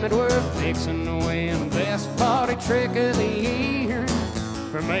 but damn it, we're fixing to win. Best party trick of the year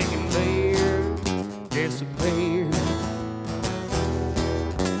for making beer disappear.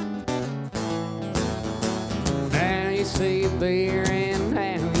 see a beer and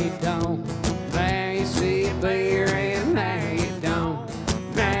now you don't. Now you see a beer and now you don't.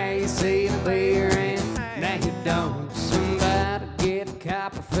 Now you see a beer and now you don't. Somebody get a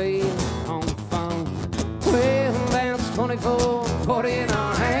Copperfield on the phone. 12 ounce 24, put it in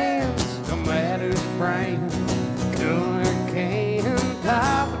our hands. No matter the brand, cooler can.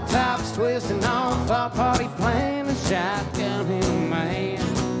 Tops twisting off our party plan. A shotgun in a man.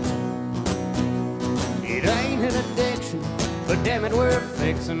 It ain't an addiction, but damn it, we're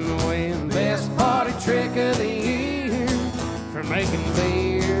fixing to win. Best party trick of the year for making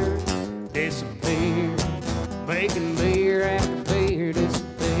beer disappear. Making beer after beer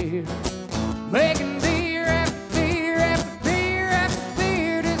disappear. Making beer after beer after beer after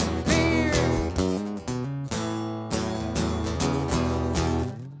beer disappear.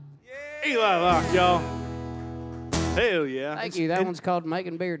 Eli Locke, y'all. Hell yeah. Thank you. That one's called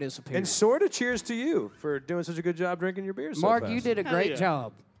Making Beer Disappear. And sort of cheers to you for doing such a good job drinking your beer so Mark, fast. you did a Hell great yeah.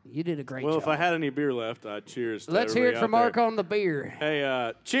 job. You did a great job. Well, if I had any beer left, I'd cheers to Let's hear it everybody for out Mark there. on the beer.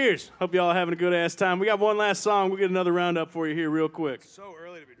 Hey, cheers. Hope y'all are having a good ass time. We got one last song. We'll get another roundup for you here real quick. So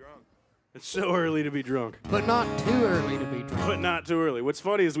early to be drunk. It's so early to be drunk. But not too early to be drunk. But not too early. What's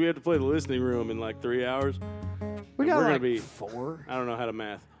funny is we have to play the listening room in like 3 hours. We got we're gonna like be 4. I don't know how to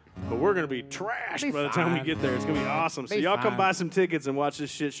math. But we're going to be trashed Be by the time we fine. get there. It's going to be awesome. So Be y'all come fine. buy some tickets and watch this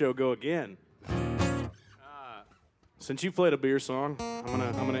shit show go again. Since you played a beer song, I'm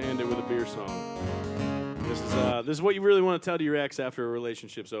gonna end it with a beer song. This is what you really want to tell to your ex after a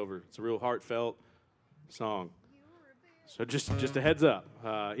relationship's over. It's a real heartfelt song. So just a heads up,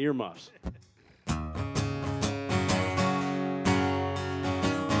 earmuffs.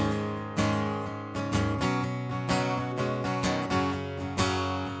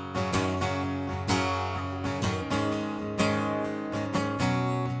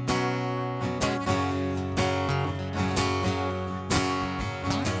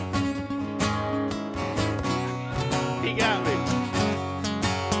 He got me.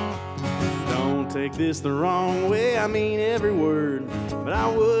 Don't take this the wrong way, I mean every word. But I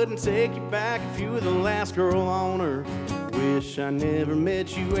wouldn't take you back if you were the last girl on earth. Wish I never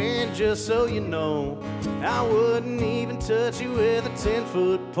met you, and just so you know, I wouldn't even touch you with a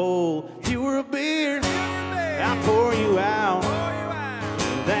 10-foot pole. If you were a beer, I'd pour you out.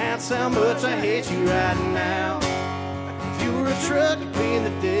 That's how much I hate you right now. If you were a truck, you'd be in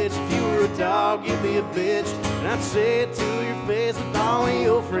the ditch. If you were a dog, you'd be a bitch. And I'd say it to your face with all of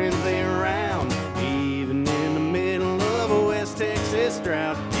your friends they around. Even in the middle of a West Texas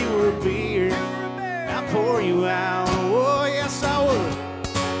drought, if you were a beer, I'd pour you out. Oh, yes, I would.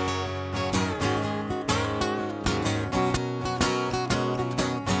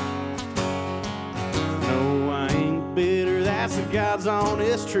 No, I ain't bitter, that's the God's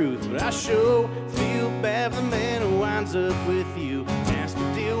honest truth. But I sure feel bad for the man who winds up with you. Has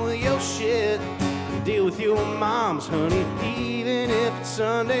to deal with your shit, and deal with your mom's, honey. Even if it's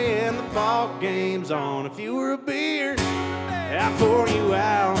Sunday and the ball game's on. If you were a beer, I'd pour you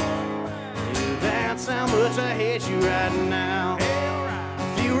out. Yeah, that's how much I hate you right now.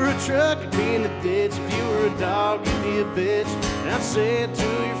 If you were a truck, you'd be in the ditch. If you were a dog, you'd be a bitch. And I'd say it to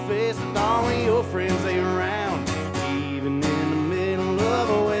your face with all of your friends they around. Even in the middle of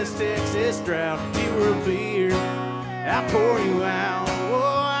a West Texas drought, if you were a beer, I'd pour you out. Oh,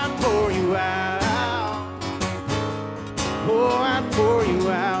 I'd pour you out. Oh, I'd pour you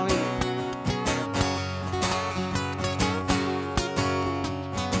out.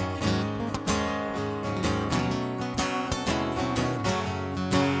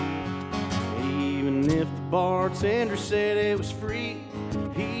 Even if the bartender said it was free,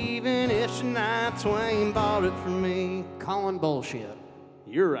 even if Shania Twain bought it for me. Calling bullshit.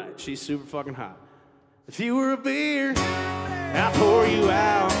 You're right, she's super fucking hot. If you were a beer, I'd pour you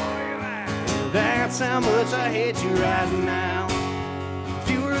out. That's how much I hate you right now. If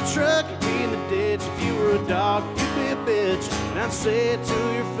you were a truck, you'd be in the ditch. If you were a dog, you'd be a bitch. And I'd say it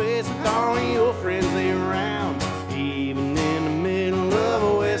to your face with all of your friends they around. Even in the middle of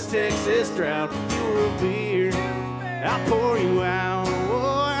a West Texas drought, if you were a beer, I'd pour you out.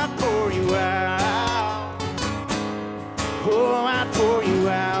 Oh, I'd pour you out. Oh, I'd pour you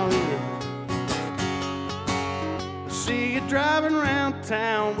out. Yeah. See you driving around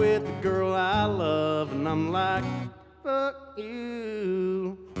town with the girl I love, and I'm like, fuck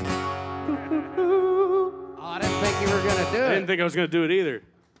you. Oh, I didn't think you were going to do I it. didn't think I was going to do it either,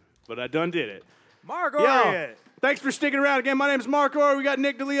 but I done did it. Mark Yo, Oriot. thanks for sticking around again. My name's Mark Orr. We got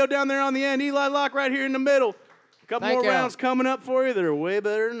Nick DeLeo down there on the end. Eli Locke right here in the middle. A couple Thank more you. rounds coming up for you that are way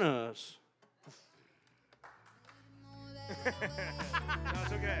better than us. No,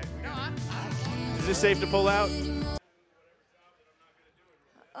 it's okay. Is this safe to pull out?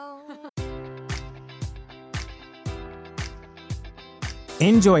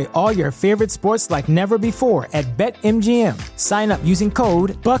 Enjoy all your favorite sports like never before at BetMGM. Sign up using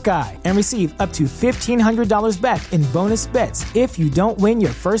code Buckeye and receive up to $1,500 back in bonus bets if you don't win your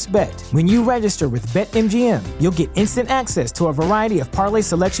first bet. When you register with BetMGM, you'll get instant access to a variety of parlay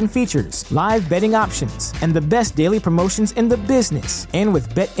selection features, live betting options, and the best daily promotions in the business. And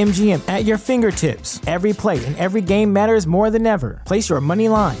with BetMGM at your fingertips, every play and every game matters more than ever. Place your money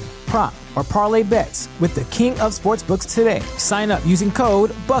line, prop, or parlay bets with the king of sportsbooks today. Sign up using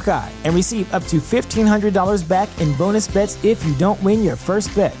code Buckeye and receive up to $1,500 back in bonus bets if you don't win your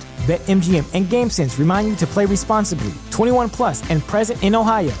first bet. BetMGM and GameSense remind you to play responsibly. 21 plus and present in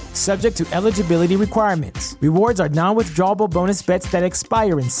Ohio, subject to eligibility requirements. Rewards are non-withdrawable bonus bets that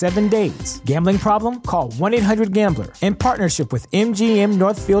expire in 7 days. Gambling problem? Call 1-800-GAMBLER. In partnership with MGM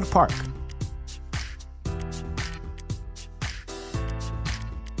Northfield Park.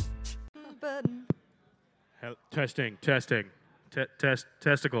 Testing.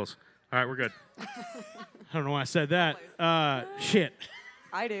 Testicles. All right, we're good. I don't know why I said that. Shit.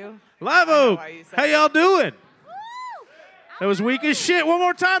 I do. Live Oak, how y'all doing? That was weak as shit. One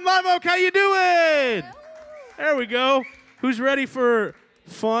more time, Live Oak, how you doing? There we go. Who's ready for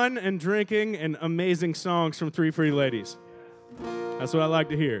fun and drinking and amazing songs from Three Free Ladies? That's what I like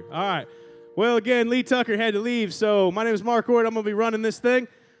to hear. All right. Well, again, Lee Tucker had to leave, so my name is Mark Ord. I'm going to be running this thing.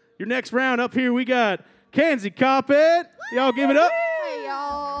 Your next round up here, we got Kenzie Coppett. Y'all give it up. Hey,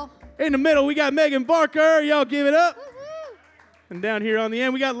 y'all. In the middle, we got Megan Barker. Y'all give it up. And down here on the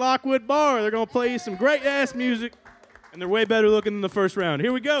end, we got Lockwood Bar. They're going to play you some great-ass music, and they're way better looking than the first round.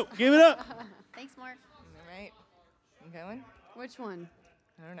 Here we go. Give it up. Thanks, Mark. All right. I'm going? Which one?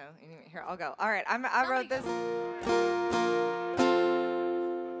 I don't know. Here, I'll go. All right. I wrote this.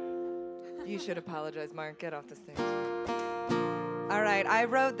 You should apologize, Mark. Get off the stage. All right. I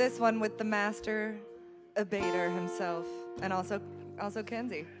wrote this one with the master abater himself, and also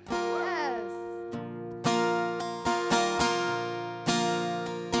Kenzie. Yes.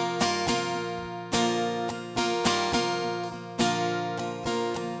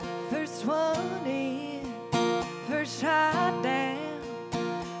 First one in, first shot down.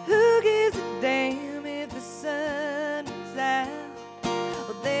 Who gives a damn if the sun is out?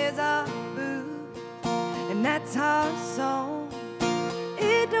 Well, there's our booth, and that's our song.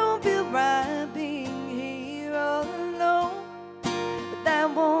 It don't feel right being here all alone, but that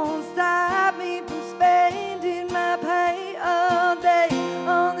won't stop me from spending my pay all day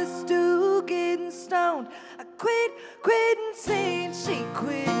on the stool getting stoned. I quitting saying she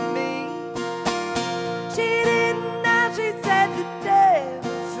quit me. She didn't know she set the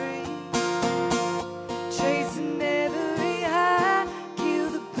devil free. Chasing every high, kill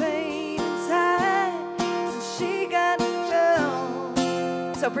the pain inside. So she got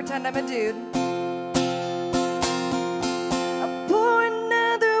gone. So pretend I'm a dude. I pour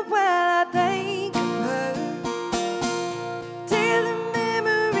another while I think of her, till the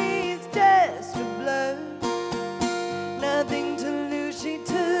memory is just a blur. Nothing to lose, she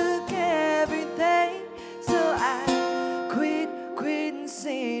took everything. So I quit and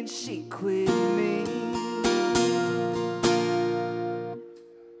saying she quit me.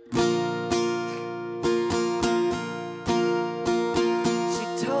 She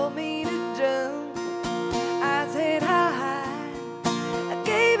told me to jump, I said hi. I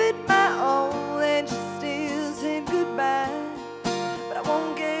gave it my all and she still said goodbye. But I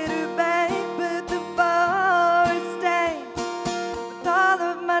won't get her back, but the bar is stacked with all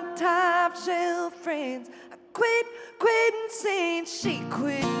of my top shelf friends. I quit and saying she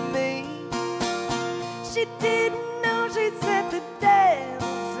quit me. She didn't know she set the devil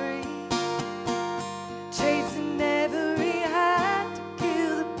free. Chasing every high to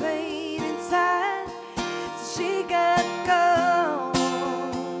kill the pain inside. So she got gone.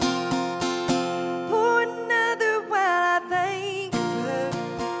 Pour another while I think of her,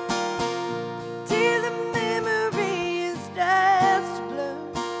 till the memory is just a blur.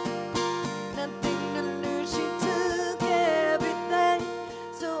 Nothing to lose, she took everything.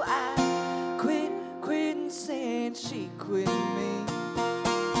 So I quit and saying she quit me.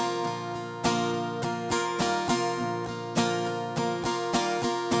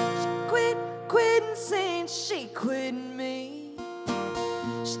 She quit and saying she quit me.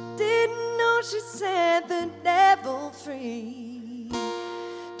 She didn't know she set the devil free.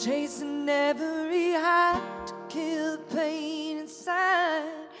 Chasing every high to kill the pain inside.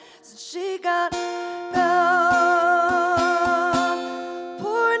 So she got gone.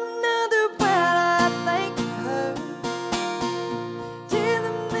 Pour another while I think of her, till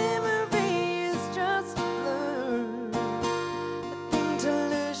the memory is just a blur. Nothing to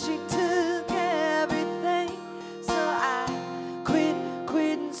lose,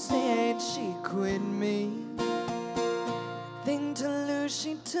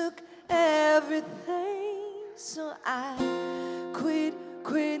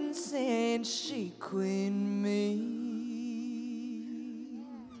 queen me.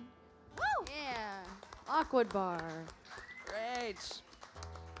 Yeah. Lockwood Bar. Great.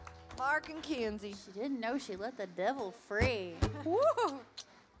 Mark and Kenzie. She didn't know she let the devil free. Woo!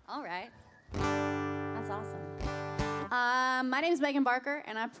 All right. That's awesome. My name's Megan Barker,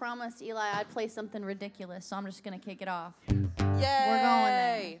 and I promised Eli I'd play something ridiculous, so I'm just going to kick it off. Yay! We're going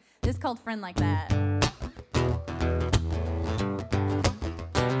there. This is called Friend Like That.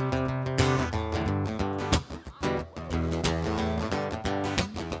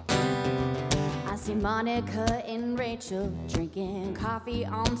 I see Monica and Rachel drinking coffee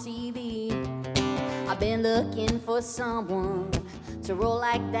on TV. I've been looking for someone to roll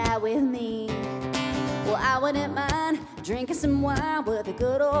like that with me. Well, I wouldn't mind drinking some wine with a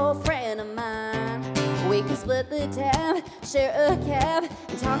good old friend of mine. We can split the tab, share a cab,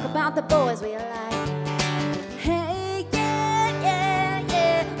 and talk about the boys we like. Hey, yeah, yeah,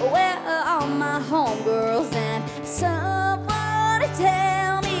 yeah, where are all my homegirls? And someone to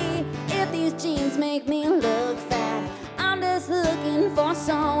tell me if these jeans make me look fat. I'm just looking for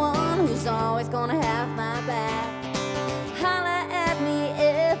someone who's always gonna have my back. Holla at me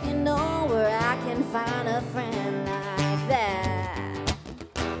if you know where I can find a friend like that.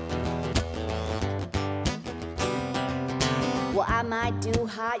 Well, I might do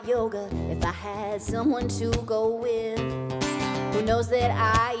hot yoga if I had someone to go with. Who knows that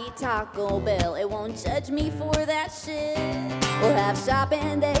I eat Taco Bell? It won't judge me for that shit. We'll have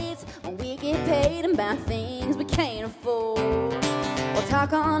shopping dates when we get paid and buy things we can't afford. We'll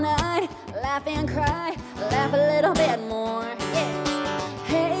talk all night, laugh and cry, laugh a little bit more. Yeah.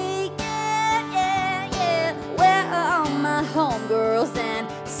 Hey, yeah, yeah, yeah, where are all my homegirls? And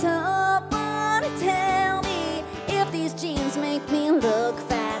someone to tell me if these jeans make me look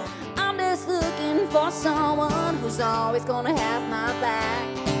fat. I'm just looking for someone who's always gonna have my back.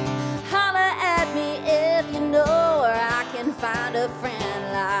 Holla at me if you know where I can find a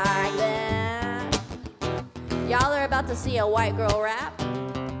friend like that. Y'all are about to see a white girl rap.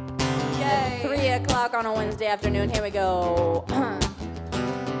 Yay! 3 o'clock on a Wednesday afternoon. Here we go.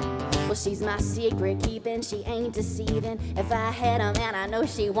 Well, she's my secret keeping, she ain't deceiving. If I had a man, I know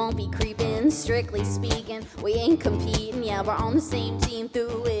she won't be creeping. Strictly speaking, we ain't competing. Yeah, we're on the same team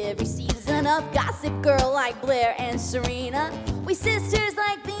through every season of Gossip Girl like Blair and Serena. We sisters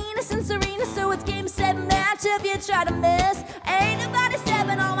like Venus and Serena, so it's game, set, match if you try to miss. Ain't nobody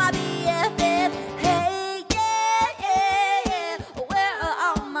stepping on my BFF. Hey, yeah, yeah, yeah, where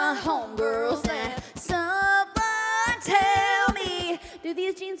are all my homegirls? And someone tell me, do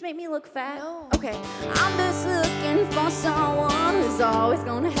these jeans make me look fat? No. Okay, I'm just looking for someone who's always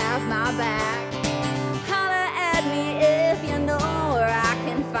gonna have my back. Holla at me if you know where I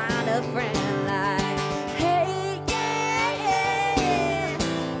can find a friend like. Hey, yeah, yeah, yeah.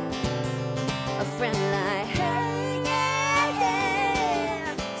 A friend like. Hey, yeah,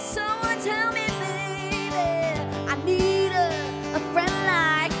 yeah. Someone tell me, baby, I need a friend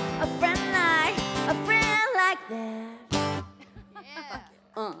like, a friend like, a friend like that.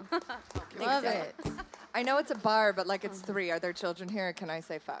 Love it. I know it's a bar, but like it's 3. Are there children here? Can I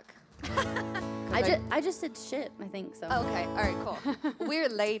say fuck? I just said shit, I think so. Okay, all right, cool. We're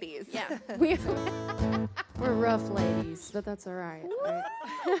ladies. Yeah. We're rough ladies, but that's all right.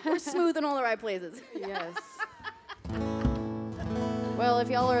 We're smooth in all the right places. Yes. Well, if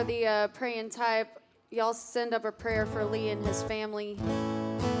y'all are the praying type, y'all send up a prayer for Lee and his family.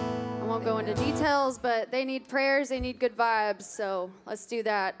 I won't go into details, but they need prayers, they need good vibes, so let's do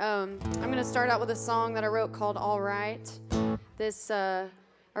that. I'm going to start out with a song that I wrote called All Right. I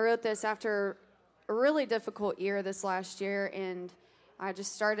wrote this after a really difficult year this last year, and I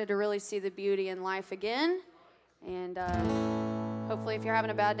just started to really see the beauty in life again. And hopefully if you're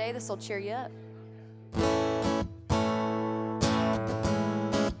having a bad day, this will cheer you up.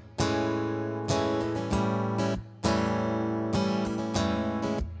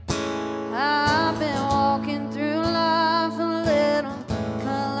 I've been walking through life a little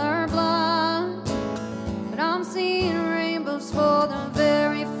colorblind, but I'm seeing rainbows for the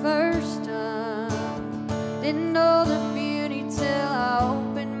very first time. Didn't know the beauty till I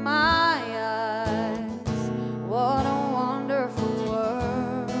opened my eyes. What a wonderful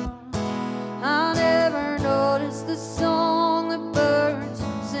world.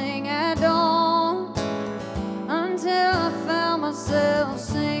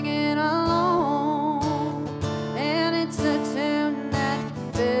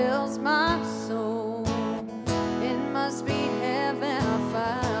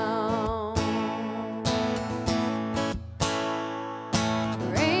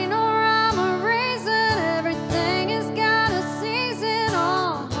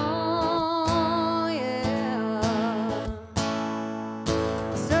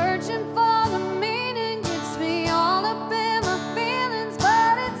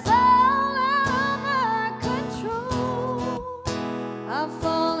 I've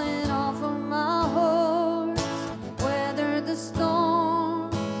fallen off of my horse, weathered the storm,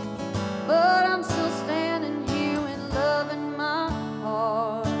 but I'm still standing here with love in my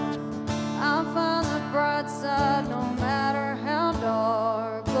heart. I find the bright side no matter how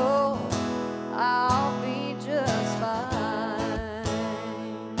dark. Oh, I'll be just fine.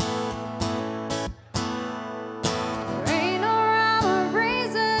 There ain't no rhyme or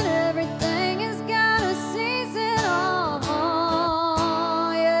reason, everything has got a season.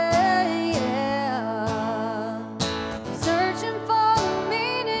 Oh, yeah, yeah. Searching for the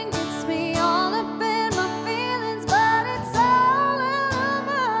meaning gets me all up in my feelings, but it's all out of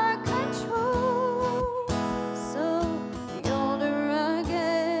my control. So the older I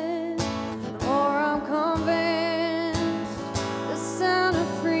get, the more I'm convinced the sound of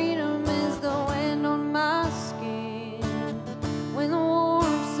freedom is the wind on my skin. When the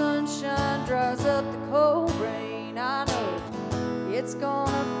warm sunshine dries up the cold rain, I know it's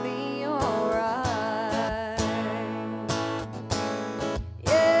gonna be alright.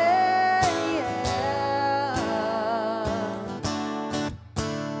 Yeah, yeah.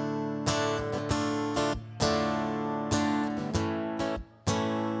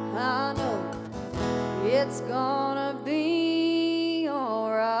 I know it's gonna be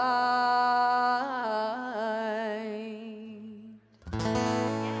alright.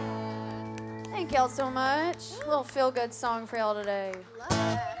 Thank y'all so much. A little feel-good song for y'all today. Love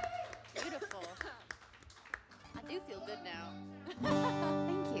that. Beautiful. I do feel good now.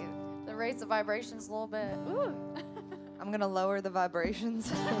 Thank you. To raise the vibrations a little bit. Ooh. I'm going to lower the vibrations.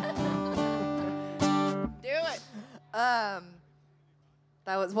 Do it. That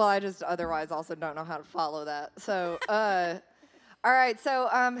was, well, I just otherwise also don't know how to follow that. So, all right. So,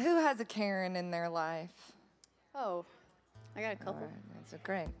 who has a Karen in their life? Oh, I got a All couple. right. That's a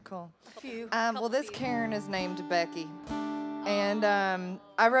great. Cool. A few. Well, this Karen is named Becky. And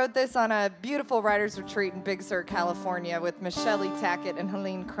I wrote this on a beautiful writer's retreat in Big Sur, California with Michelle Tackett and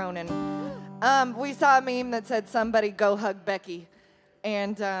Helene Cronin. We saw a meme that said, "Somebody go hug Becky."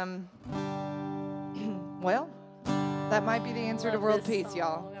 And, well, that might be the answer to Love world this peace, song.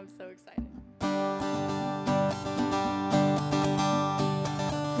 y'all. I'm so excited.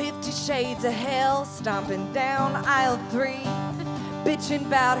 50 Shades of Hell, stomping down aisle 3. Bitching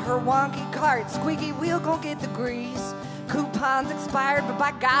about her wonky cart, squeaky wheel gon' get the grease. Coupons expired, but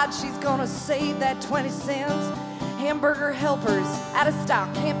by God, she's gonna save that 20 cents. Hamburger helpers out of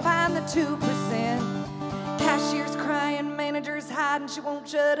stock, can't find the 2%. Cashier's crying, manager's hiding, she won't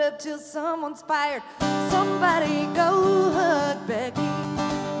shut up till someone's fired. Somebody go hug Becky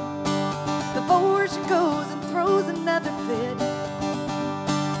before she goes and throws another fit.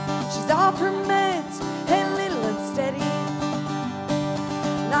 She's off her meds and a little unsteady,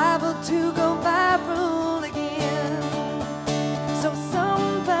 liable to go viral again. So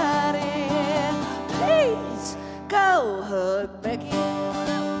somebody, please go hug Becky.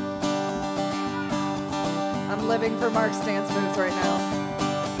 I'm living for Mark's dance moves right now.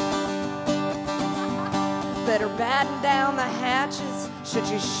 Better batten down the hatches should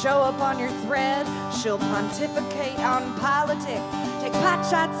you show up on your thread. She'll pontificate on politics, take pot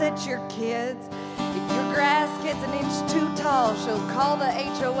shots at your kids. If your grass gets an inch too tall, she'll call the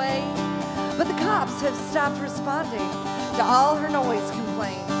HOA. But the cops have stopped responding to all her noise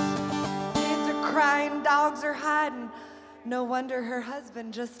complaints. Kids are crying, dogs are hiding. No wonder her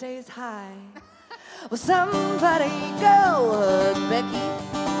husband just stays high. Well, somebody go hug Becky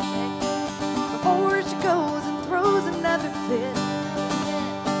before she goes and throws another fit.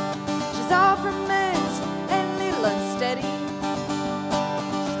 She's off her meds and a little unsteady,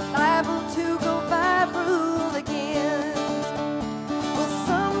 liable to go viral again. Will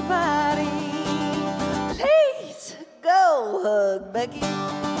somebody please go hug Becky?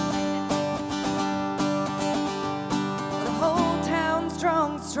 The whole town's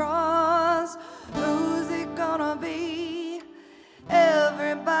drawing straws. Who's it gonna be?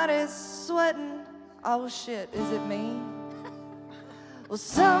 Everybody's sweating. Oh shit, is it me? Well,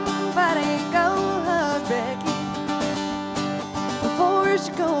 somebody go hug Becky before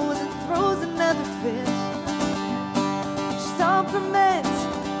she goes and throws another fit. She's on her meds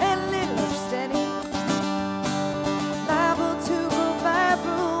and a little unsteady, liable to go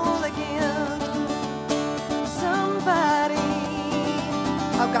viral again. Somebody,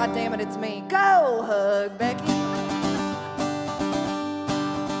 oh god damn it, it's me. Go hug Becky.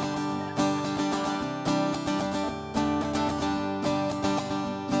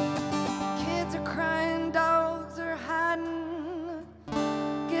 Kids are crying, dogs are hiding.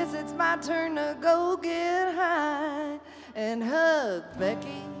 Guess it's my turn to go get high and hug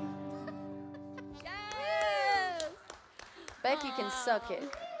Becky. Yes. Becky can suck it.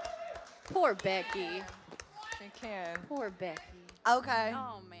 Poor Becky. She can. Poor Becky. Okay.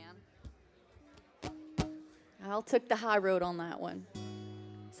 Oh, man. I'll took the high road on that one.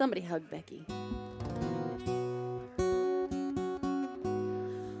 Somebody hug Becky.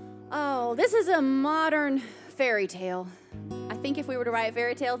 Oh, this is a modern fairy tale. I think if we were to write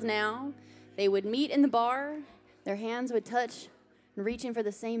fairy tales now, they would meet in the bar, their hands would touch and reaching for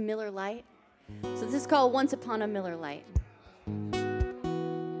the same Miller Lite. So this is called Once Upon a Miller Lite.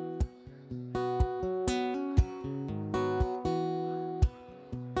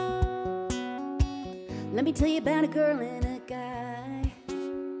 Let me tell you about a girl and a guy.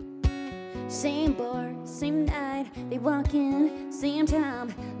 Same bar, same night, they walk in, same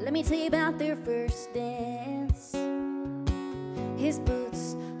time. Let me tell you about their first dance. His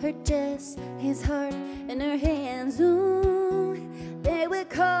boots, her dress, his heart, and her hands. Ooh, they were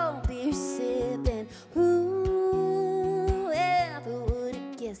cold beer sipping. Ooh, ever would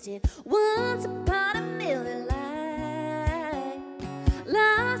have guessed it? Once upon a Miller Lite,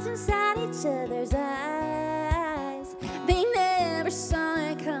 lost inside each other's eyes. They never saw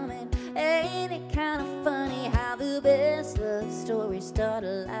it coming. Ain't it kind of funny how the best love stories start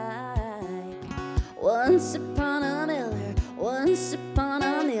alike? Once upon a Miller, once upon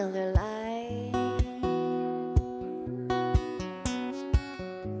a Miller Lite.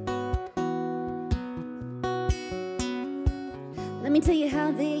 Let me tell you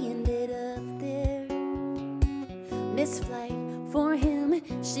how they ended up there. Missed flight for him,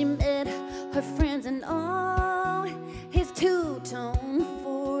 she met her friends and all. His two-tone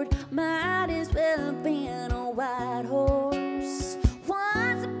Ford might as well have been a white horse.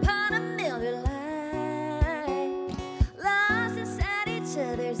 Once upon a Miller Lite, lost inside each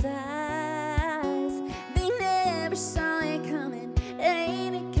other's eyes. They never saw it coming.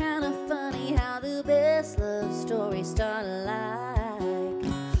 Ain't it kind of funny how the best love stories start alike?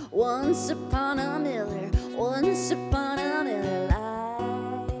 Once upon a Miller, once upon a Miller Lite.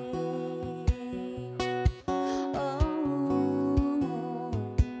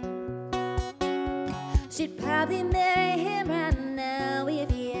 She'd probably marry him right now if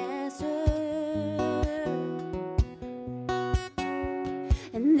he asked her.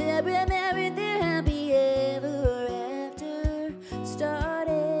 And they'll be married, their happy ever after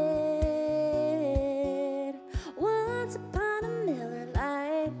started. Once upon a Miller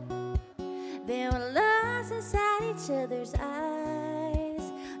Lite, they were lost inside each other's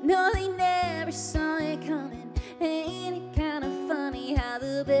eyes. No, they never saw it coming. Ain't it kind of funny how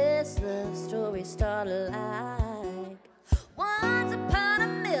the best love stories start alike? Once upon a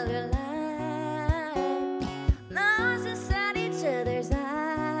Miller Lite, lost inside each other's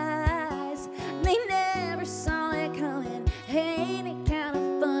eyes. They never saw it coming. Ain't it kind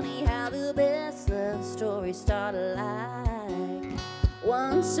of funny how the best love stories start alike?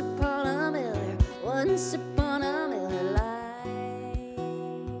 Once upon a Miller, once upon a Miller Lite.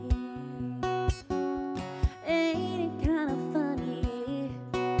 Ain't it kind of funny?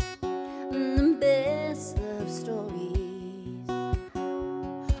 The best love stories.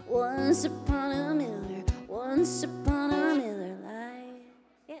 Once upon a Miller, once upon a Miller Lite.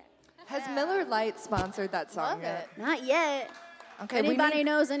 Yeah. Has Miller Lite sponsored that song Love yet? it. Not yet. Okay, Anybody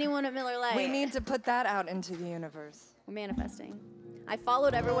knows anyone at Miller Lite? we need to put that out into the universe. We're manifesting. I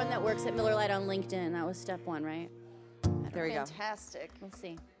followed everyone that works at Miller Lite on LinkedIn. That was step one, right? There we go. Fantastic. We'll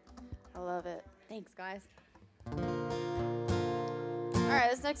see. I love it. Thanks, guys. All right,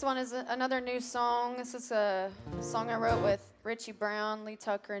 this next one is another new song. This is a song I wrote with Richie Brown, Lee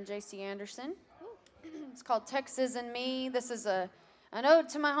Tucker, and J.C. Anderson. It's called Texas and Me. This is an ode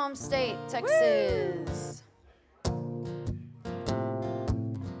to my home state, Texas.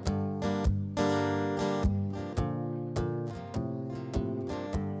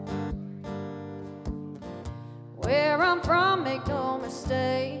 Where I'm from, make no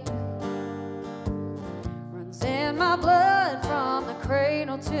mistake, runs in my blood from the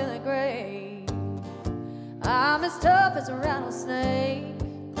cradle to the grave. I'm as tough as a rattlesnake.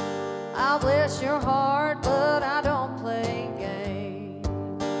 I'll bless your heart, but I don't play games.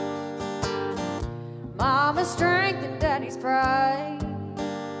 Mama's strength and daddy's pride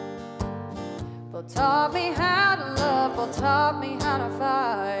both taught me how to love, both taught me how to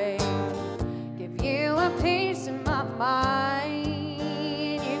fight. Give you a piece of my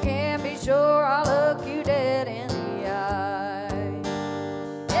mind, you can be sure I'll look you dead in the eye.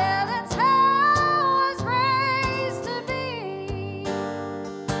 Yeah, that's how I was raised to be.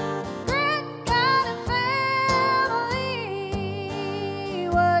 Grit, God, and family.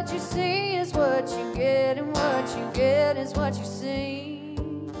 What you see is what you get, and what you get is what you see.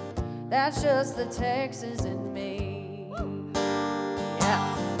 That's just the Texas in me.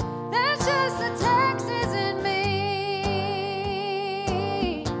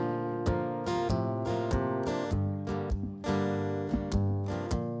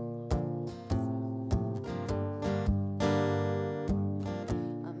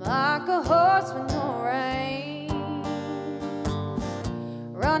 like a horse with no reins,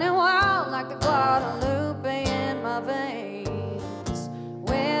 running wild like the Guadalupe in my veins.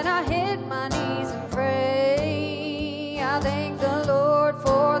 When I hit my knees and pray, I thank the Lord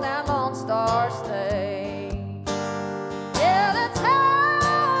for that Lone Star stay. Yeah, that's how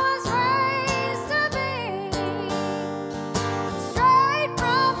I was raised to be, straight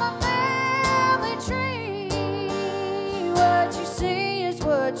from my family tree. What you see is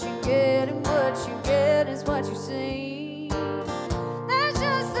what you get, and what you get is what you see. That's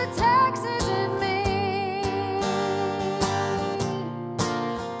just the Texas in me.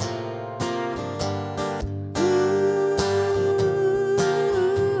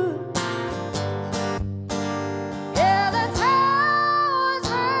 Yeah, that's how I was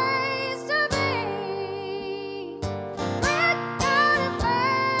raised to be. Brick county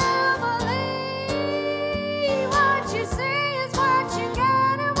family. What you see is what you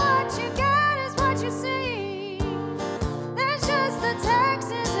get, and what you get is what you see. That's just the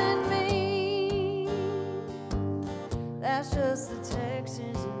Texas in me. That's just the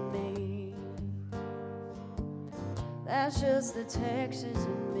Texas in me. That's just the Texas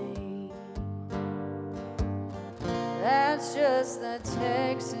in me. That's just the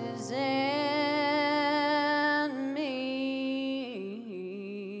Texas in me.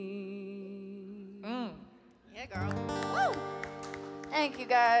 Yeah, girl. Woo! Thank you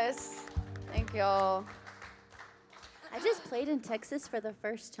guys. Thank y'all. I just played in Texas for the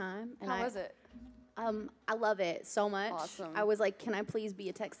first time. And How was it? I love it so much. Awesome. I was like, can I please be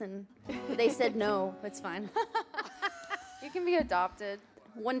a Texan? But they said no, it's fine. You can be adopted.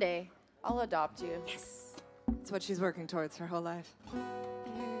 One day. I'll adopt you. Yes. It's what she's working towards her whole life.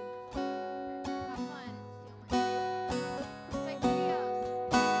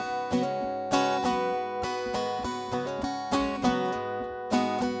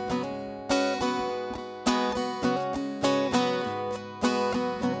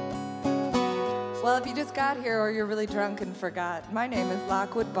 Well, if you just got here or you're really drunk and forgot, my name is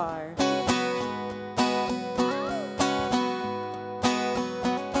Lockwood Barr.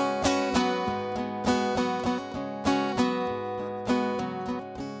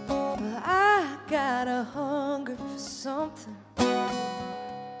 Well, I got a hunger for something,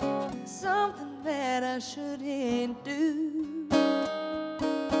 something that I shouldn't do.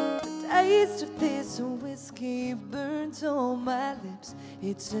 The taste of this whiskey burns on my lips.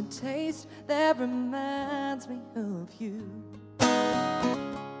 It's a taste that reminds me of you.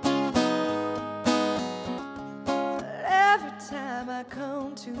 But every time I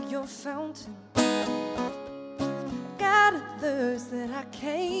come to your fountain, I got a thirst that I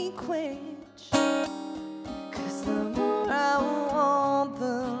can't quench. 'Cause the more I want,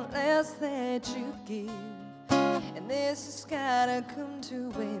 the less that you give. And this has gotta come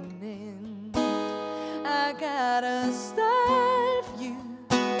to an end. I gotta starve you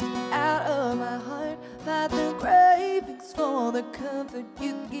out of my heart by the cravings for the comfort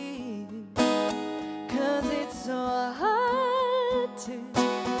you give. 'Cause it's so hard to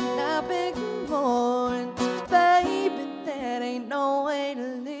not beg for more, and baby, that ain't no way to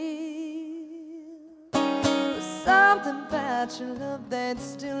live. There's something about your love that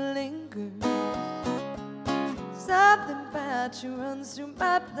still lingers, something about you runs through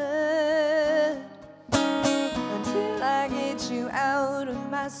my blood. Until I get you out of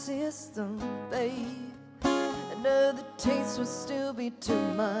my system, babe, another taste will still be too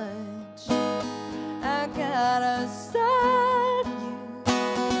much. I gotta starve you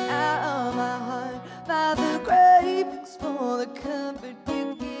out of my heart by the cravings for the comfort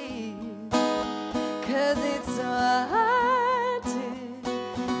you give. 'Cause it's so hard to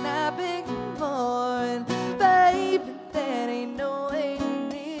not beg more, and baby, that ain't no way to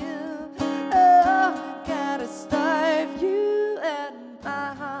live. Oh, I gotta starve you out of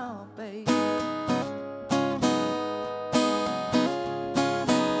my heart, babe.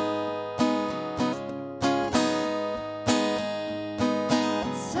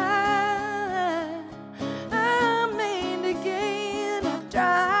 Time I'm in again. I've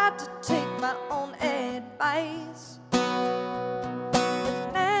tried to take my own advice,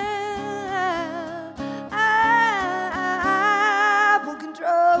 but now I won't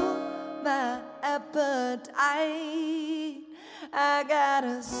control my appetite. I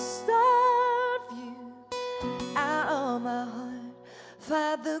gotta starve you out of my heart,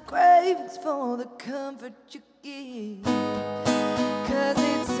 find the cravings for the comfort you give. 'Cause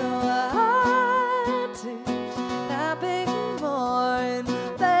it's so hard to not beg more, and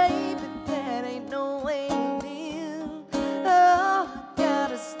baby, that ain't no way to live. Oh, I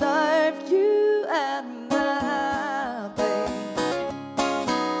gotta starve you out of my babe.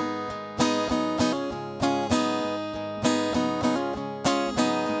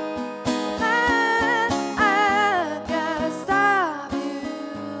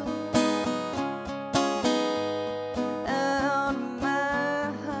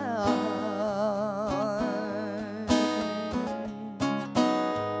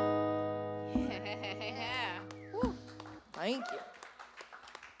 Thank you.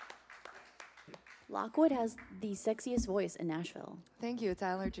 Lockwood has the sexiest voice in Nashville. Thank you. It's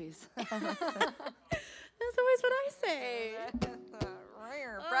allergies. That's always what I say.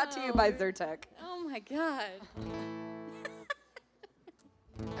 Brought to you by Zyrtec. Oh my God.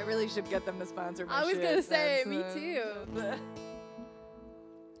 I really should get them to sponsor my I was shit. gonna say, That's, me too.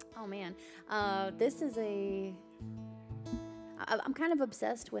 Oh man, this is I'm kind of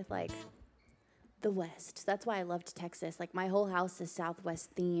obsessed with like the West. That's why I loved Texas. Like my whole house is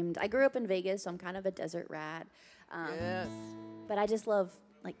Southwest themed. I grew up in Vegas, so I'm kind of a desert rat. Yes. But I just love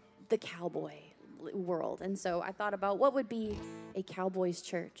like the cowboy world, and so I thought about what would be a cowboy's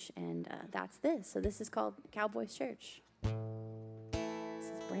church, and that's this. So this is called Cowboy's Church. This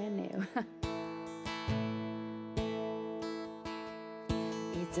is brand new.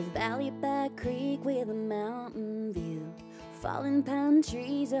 It's a valley by a creek with a mountain view. Fallen pine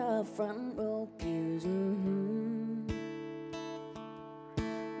trees are front row pews.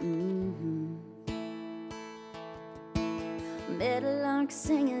 Meadowlark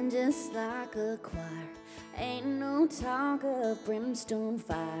singing just like a choir. Ain't no talk of brimstone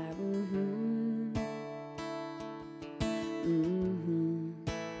fire.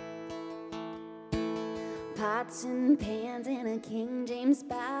 Pots and pans and a King James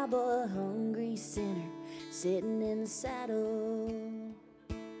Bible, a hungry sinner sitting in the saddle.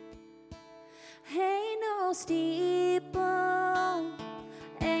 Ain't no steeple,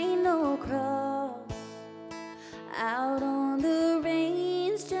 ain't no cross, out on the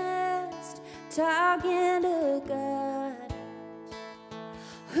range just talking to God.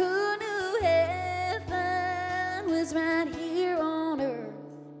 Who knew heaven was right here on earth?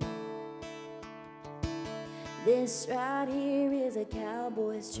 This right here is a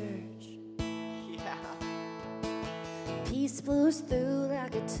cowboy's church. Yeah. Peace flows through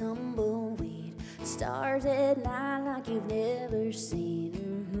like a tumbleweed. Stars at night like you've never seen.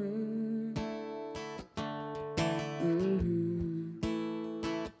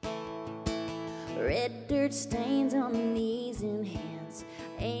 Red dirt stains on the knees and hands.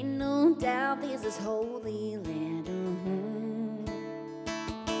 Ain't no doubt this is holy land.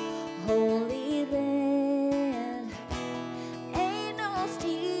 Holy land. Ain't no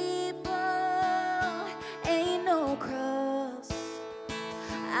steeple, ain't no cross,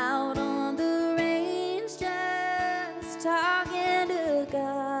 out on the range just talking to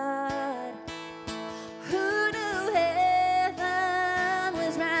God. Who knew heaven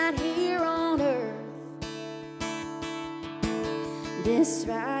was right here on earth? This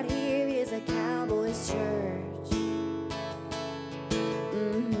right here is a cowboy's church.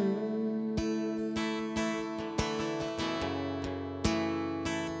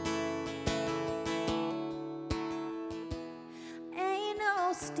 Ain't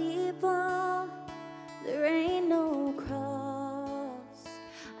no steeple, there ain't no cross,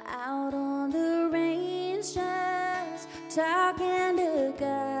 out on the range just talking to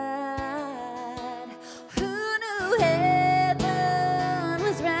God. Who knew heaven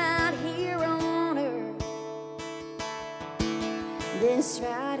was right here on earth? This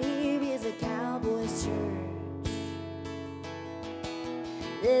right here is a cowboy's church.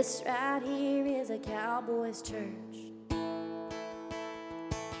 This right here is a cowboy's church.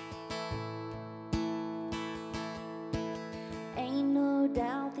 Ain't no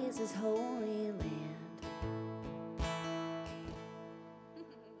doubt this is holy land.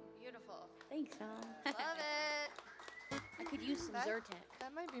 Beautiful. Thanks, Tom. Love it. I could use some Zyrtec.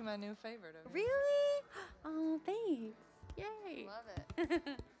 That might be my new favorite of yours. Really? Oh, thanks. Yay. Love it.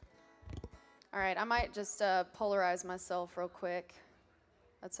 All right, I might just polarize myself real quick.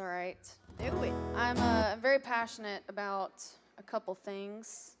 That's all right. Do it. I'm very passionate about a couple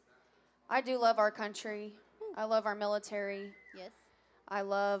things. I do love our country. I love our military. Yes. I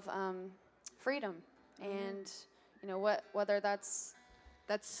love freedom, and you know whether that's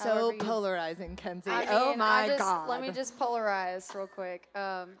That's however so you- polarizing, Kenzie. I Oh mean, my God. Let me just polarize real quick.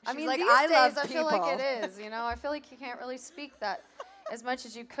 I She's mean, like, these "I days love I feel like people." it is. You know, I feel like you can't really speak that as much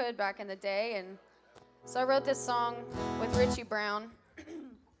as you could back in the day, and so I wrote this song with Richie Brown.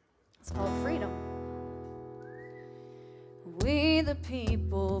 It's called Freedom. We the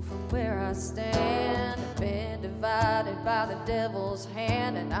people from where I stand have been divided by the devil's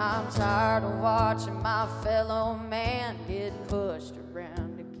hand, and I'm tired of watching my fellow man get pushed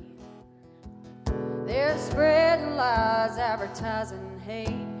around again. They're spreading lies, advertising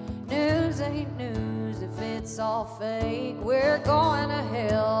hate. News ain't news if it's all fake. We're going to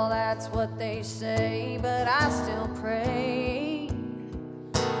hell, that's what they say, but I still pray.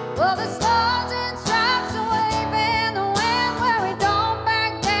 Well, the stars and stripes are waving the wind, where we don't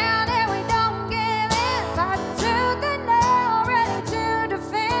back down and we don't give in. Fight tooth and nail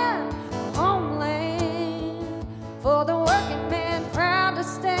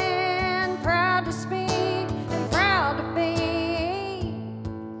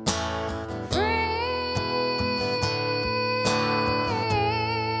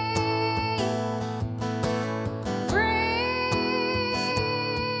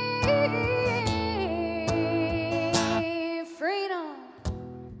freedom.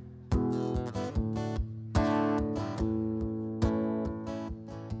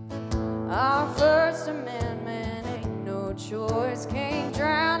 Our First Amendment ain't no choice. Can't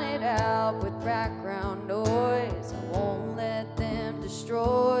drown it out with background noise. I won't let them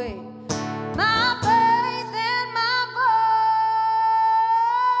destroy my faith and my voice.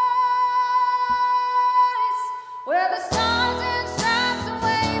 Where the stars and stripes are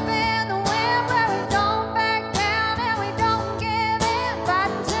waving, the wind where we don't back down and we don't give in.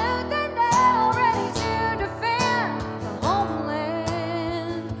 Fighting tooth and nail, ready to defend the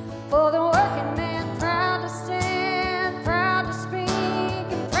homeland. For the working man, proud to stand, proud to speak,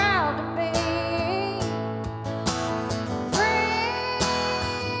 and proud to be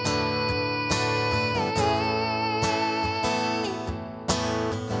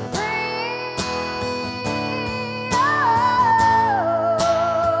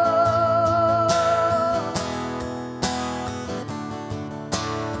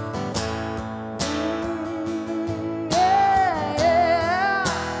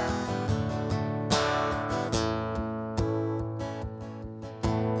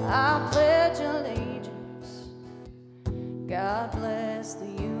I pledge allegiance. God bless the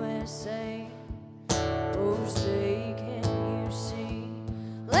USA. Oh, say, can you see?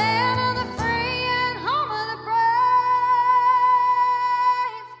 Land of the free and home of the brave.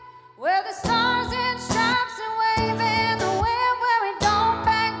 Where the stars and stripes are waving, the wind where we don't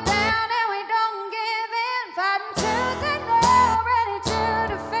back down and we don't give in. Fighting tooth and nail, ready to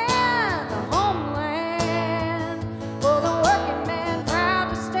defend the homeland. For the working man, proud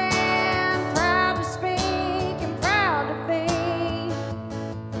to stand, proud to speak, and proud to be.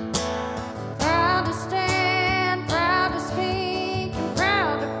 Proud to stand, proud to speak, and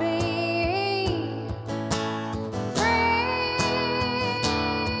proud to be free.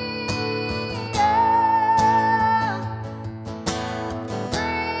 Yeah.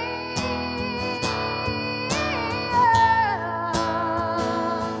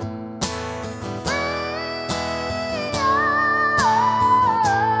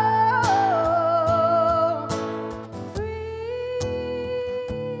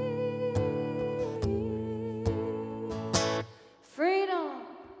 Freedom.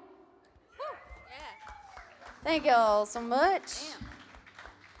 Thank y'all so much.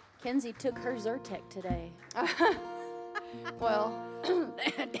 Kenzie took her Zyrtec today. Well,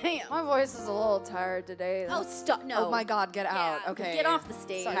 Damn. my voice is a little tired today. Oh, stop. No. Oh my God, get out. Yeah, Okay. Get off the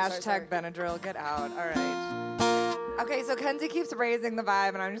stage. Hashtag Benadryl, get out. All right. Okay, so Kenzie keeps raising the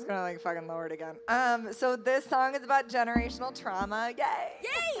vibe, and I'm just gonna like fucking lower it again. So this song is about generational trauma. Yay!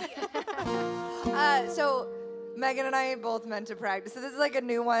 Yay! So Megan and I both meant to practice. So this is like a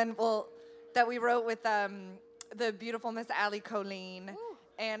new one, that we wrote with the beautiful Miss Allie Colleen.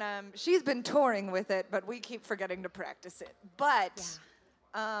 And she's been touring with it, but we keep forgetting to practice it. But it's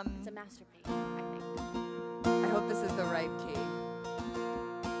a masterpiece, I think. I hope this is the right key.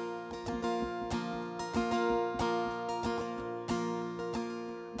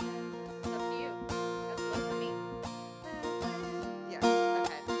 It's up to you. That's one for me. Yeah,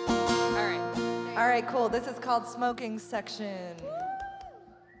 okay. All right. All right, cool. This is called Smoking Section.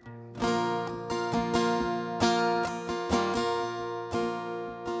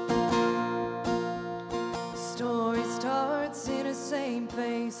 Story starts in a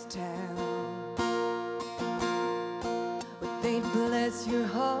same-faced town. But they'd bless your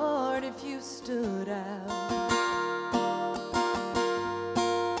heart if you stood out.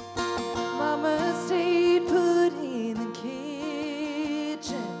 Mama stayed put in the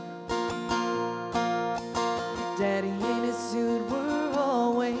kitchen. Daddy in his suit were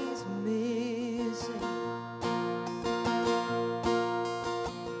always missing.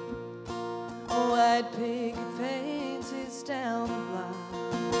 White picket fences down the block.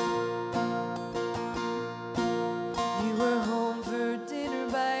 You were home for dinner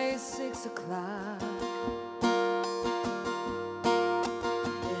by 6 o'clock.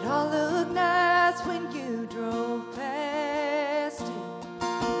 It all looked nice when you drove past it,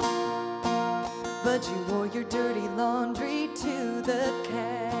 but you wore your dirty laundry to the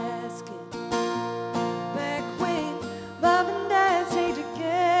casket. Back when Mom and Dad stayed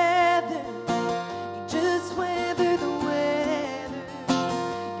together, you just weather the weather.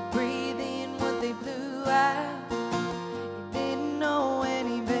 You breathe in what they blew out. You didn't know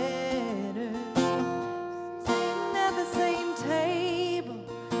any better. Sitting at the same table,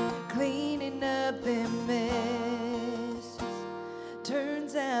 cleaning up them messes.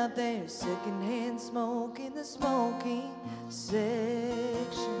 Turns out there's secondhand smoke in the smoking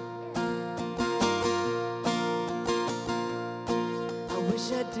section.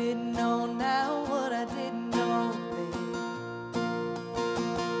 Wish I didn't know now what I didn't know then.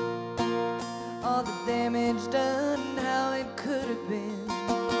 All the damage done, how it could have been.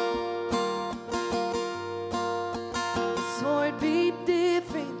 I swore it'd be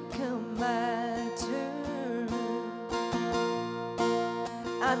different come my turn.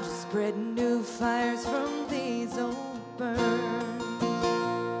 I'm just spreading new fires from these old burns.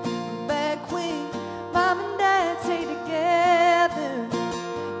 Back when Mom and Dad stayed together,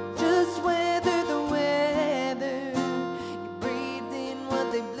 just weather the weather. You breathed in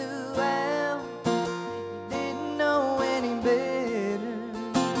what they blew out. You didn't know any better.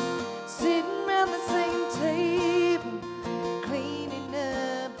 Sitting around the same table, cleaning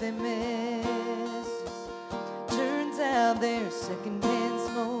up their messes. Turns out they're secondhand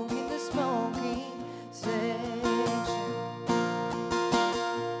smoke in the smoking section.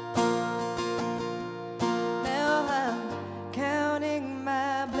 Now I'm counting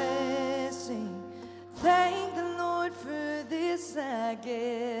my blessing. Thank the Lord for this, I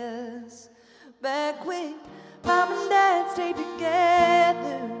guess. Back when Mom and Dad stayed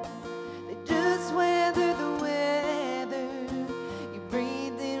together, they just weathered the weather. You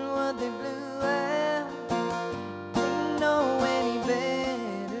breathed in what they blew out. Didn't know any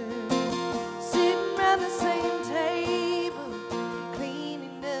better. Sitting around the same table,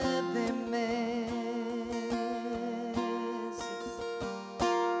 cleaning up their messes.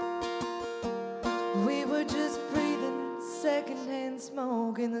 We were just breathing secondhand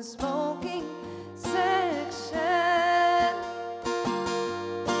smoke in the smoking section.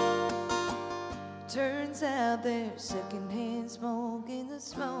 Turns out there's secondhand smoke in the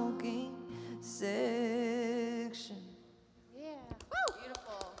smoking section. Yeah. Woo!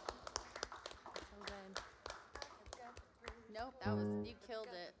 Beautiful. So good. Nope, that was, you killed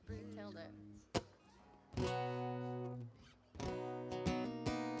it. You killed it.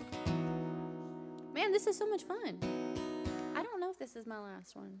 Man, this is so much fun. I don't know if this is my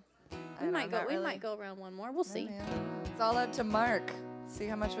last one. We might go around one more. We'll see. Yeah. It's all up to Mark. See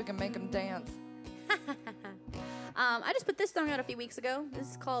how much we can make him dance. I just put this song out a few weeks ago.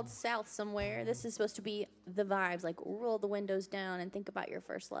 This is called South Somewhere. This is supposed to be the vibes, like roll the windows down and think about your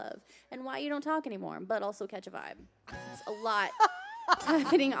first love and why you don't talk anymore, but also catch a vibe. It's a lot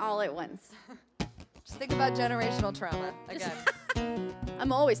happening all at once. Just think about generational trauma again.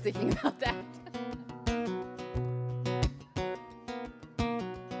 I'm always thinking about that.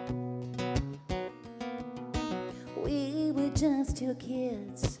 We were just two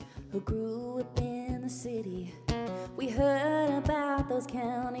kids who grew up in the city. We heard about those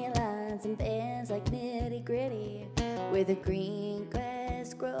county lines and bands like Nitty Gritty, where the green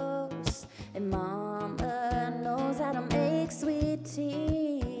grass grows and Mama knows how to make sweet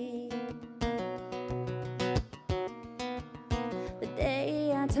tea. The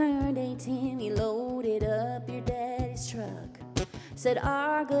day I turned 18, we loaded up your daddy's truck. Said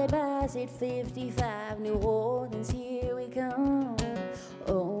our goodbyes at 55, New Orleans, here we come.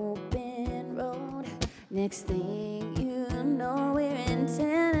 Open road, next thing you know we're in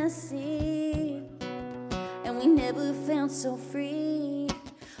Tennessee. And we never felt so free,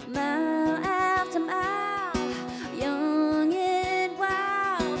 mile after mile, young and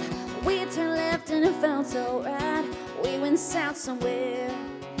wild. We turned left and it felt so right. We went south somewhere,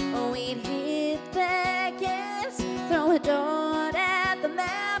 we'd hit the gas, throw a dart at the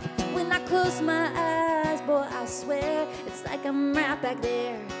map. When I close my eyes, boy, I swear it's like I'm right back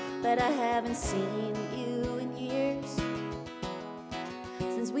there, but I haven't seen you in years,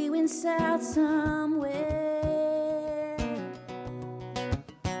 since we went south somewhere.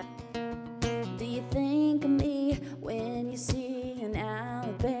 Do you think of me when you see an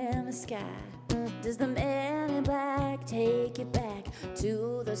Alabama sky? Does the man in black take you back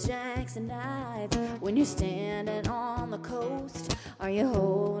to those Jackson nights when you're standing on the coast? Are you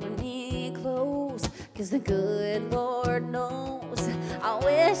holding me close? 'Cause the good Lord knows I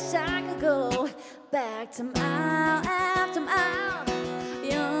wish I could go back to mile after mile,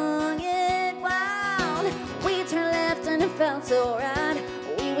 young and wild. We turned left and it felt so right.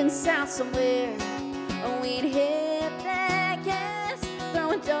 We went south somewhere, we'd hit that gas,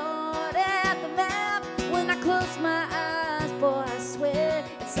 throw a dart at the map. When I close my eyes, boy, I swear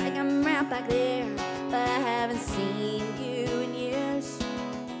it's like I'm right back there, but I haven't seen you in years,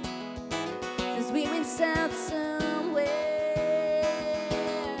 since we went south somewhere.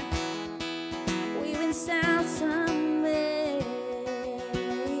 We went south somewhere,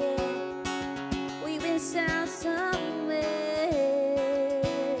 yeah. We went south somewhere.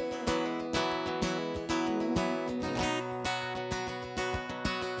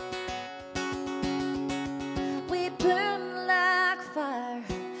 We burned like fire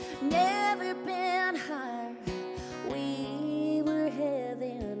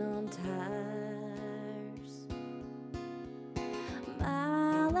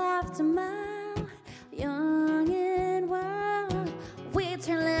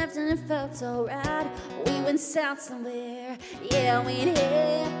turned left and it felt so right. We went south somewhere, yeah, we'd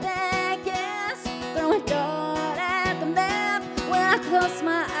hit that gas. Throw a dart at the map. When I close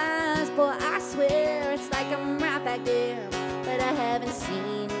my eyes, boy, I swear it's like I'm right back there, but I haven't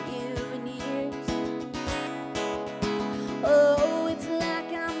seen you in years. Oh, it's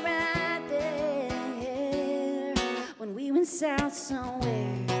like I'm right there when we went south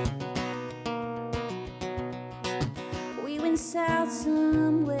somewhere. We went south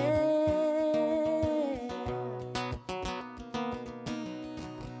somewhere.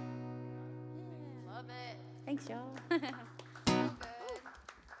 Love it. Thanks, y'all. So good.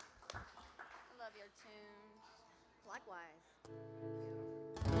 I love your tunes. Likewise.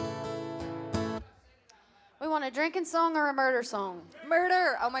 We want a drinking song or a murder song?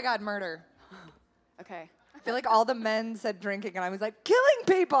 Murder. Oh my God, murder. Okay. I feel like all the men said drinking, and I was like, killing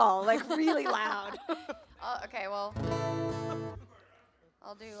people, like really loud. Okay, well,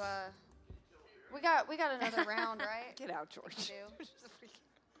 I'll do. We got another round, right? Get out, George. We do.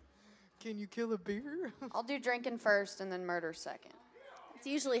 Can you kill a beer? I'll do drinking first and then murder second. It's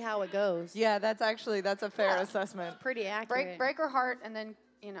usually how it goes. Yeah, that's a fair assessment. Pretty accurate. Break her heart, and then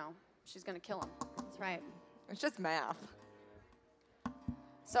she's gonna kill him. That's right. It's just math.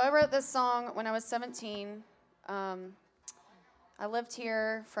 So I wrote this song when I was 17. I lived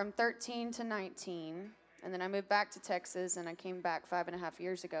here from 13 to 19, and then I moved back to Texas, and I came back 5.5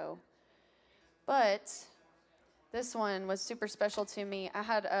 years ago. But this one was super special to me. I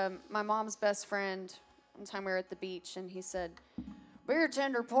had my mom's best friend, one time we were at the beach, and he said, "Beer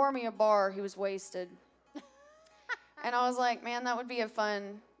tender, pour me a bar." He was wasted. And I was like, man, that would be a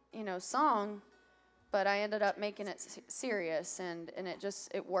fun, song. But I ended up making it serious, and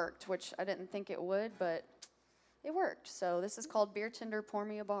it worked, which I didn't think it would, but it worked. So this is called Beer Tender, Pour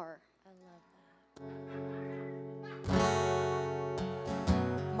Me a Bar. I love that.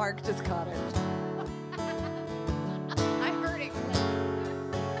 Mark just caught it. I heard it.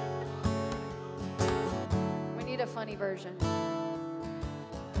 We need a funny version.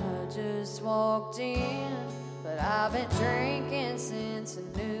 I just walked in, but I've been drinking since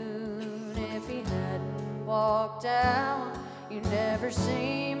noon. If he hadn't walked out, you'd never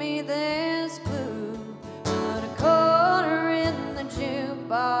see me this blue. Put a quarter in the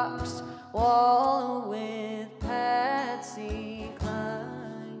jukebox, wallow with Patsy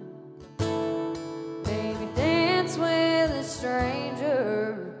Cline. Baby, dance with a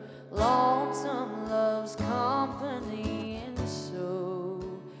stranger, lonesome loves company, and so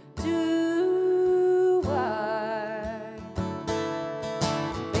do I.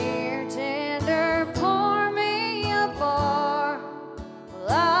 Beer tender, pour me a bar, well,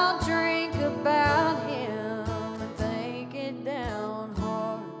 I'll drink about him and think it down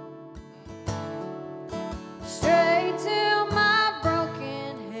hard. Straight to my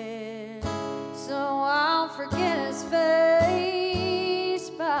broken head, so I'll forget his face.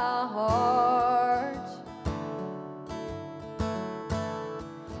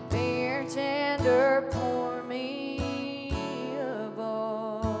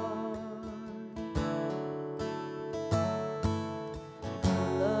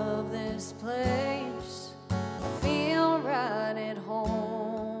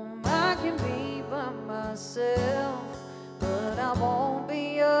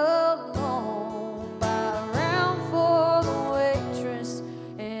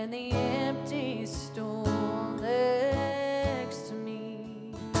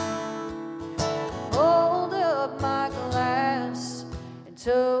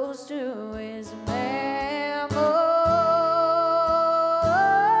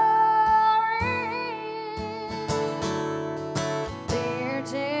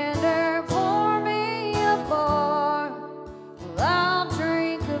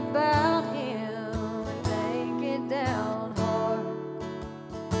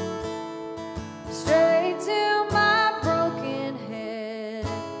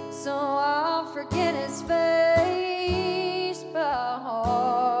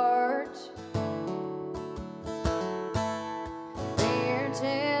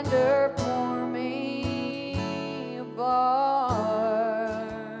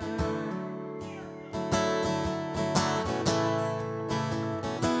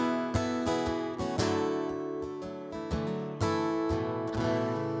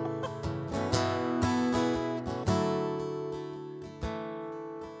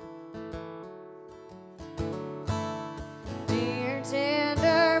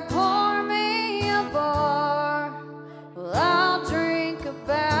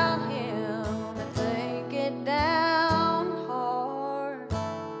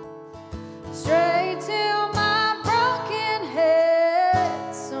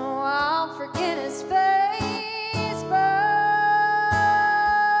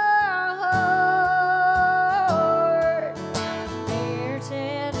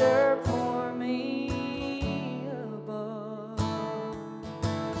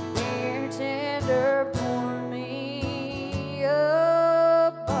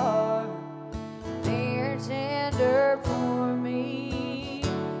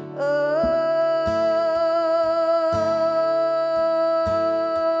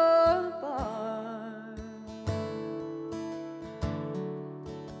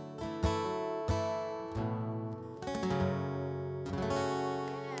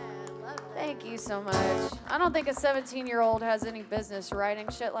 so much. I don't think a 17-year-old has any business writing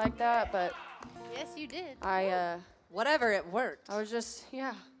shit like that, but Yes, you did. Whatever, it worked. I was just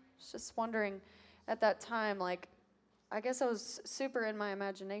wondering at that time, like, I guess I was super in my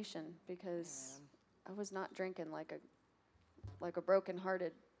imagination because I was not drinking like a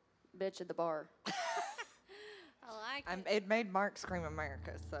broken-hearted bitch at the bar. I like it. It made Mark scream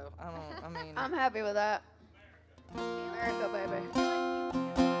America, so I mean. I'm happy with that. America, baby.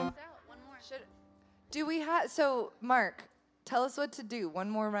 One more. Do we have, so Mark, tell us what to do. One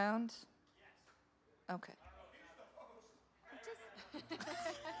more round? Okay.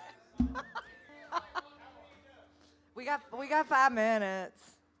 We got 5 minutes.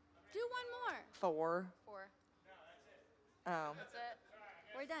 Do one more. 4. 4. Oh. That's it.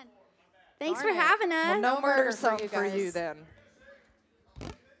 We're done. Thanks Darn for it. having us. Well, no No murder murder song for you for you guys. then. Woo!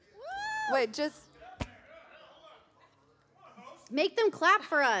 Wait, just Make them clap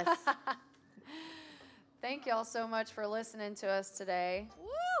for us. Thank y'all so much for listening to us today. Woo!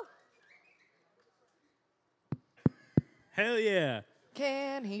 Hell yeah.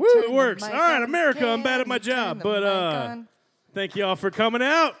 can he Woo, turn it the works. mic All right, on? America, I'm Can bad at my he turn job, the but mic on? thank y'all for coming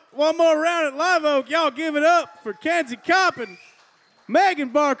out. One more round at Live Oak. Y'all give it up for Kenzie Kopp and Megan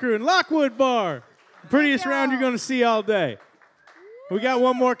Barker and Lockwood Bar. Prettiest round you're going to see all day. We got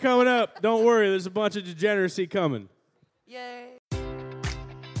one more coming up. Don't worry, there's a bunch of degeneracy coming. Yay.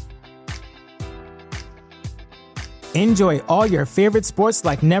 Enjoy all your favorite sports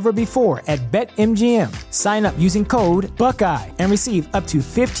like never before at BetMGM. Sign up using code Buckeye and receive up to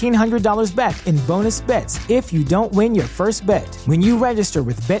 $1,500 back in bonus bets if you don't win your first bet. When you register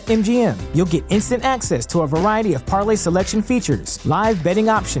with BetMGM, you'll get instant access to a variety of parlay selection features, live betting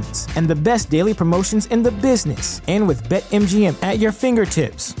options, and the best daily promotions in the business. And with BetMGM at your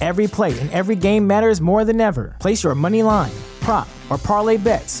fingertips, every play and every game matters more than ever. Place your money line, prop, or parlay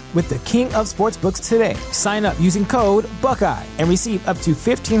bets with the king of sportsbooks today. Sign up using code Buckeye and receive up to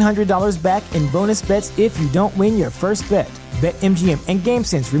 $1,500 back in bonus bets if you don't win your first bet. BetMGM and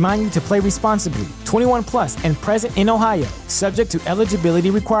GameSense remind you to play responsibly. 21 plus and present in Ohio, subject to eligibility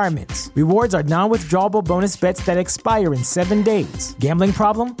requirements. Rewards are non-withdrawable bonus bets that expire in 7 days. Gambling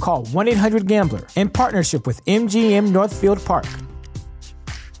problem? Call 1-800-GAMBLER in partnership with MGM Northfield Park.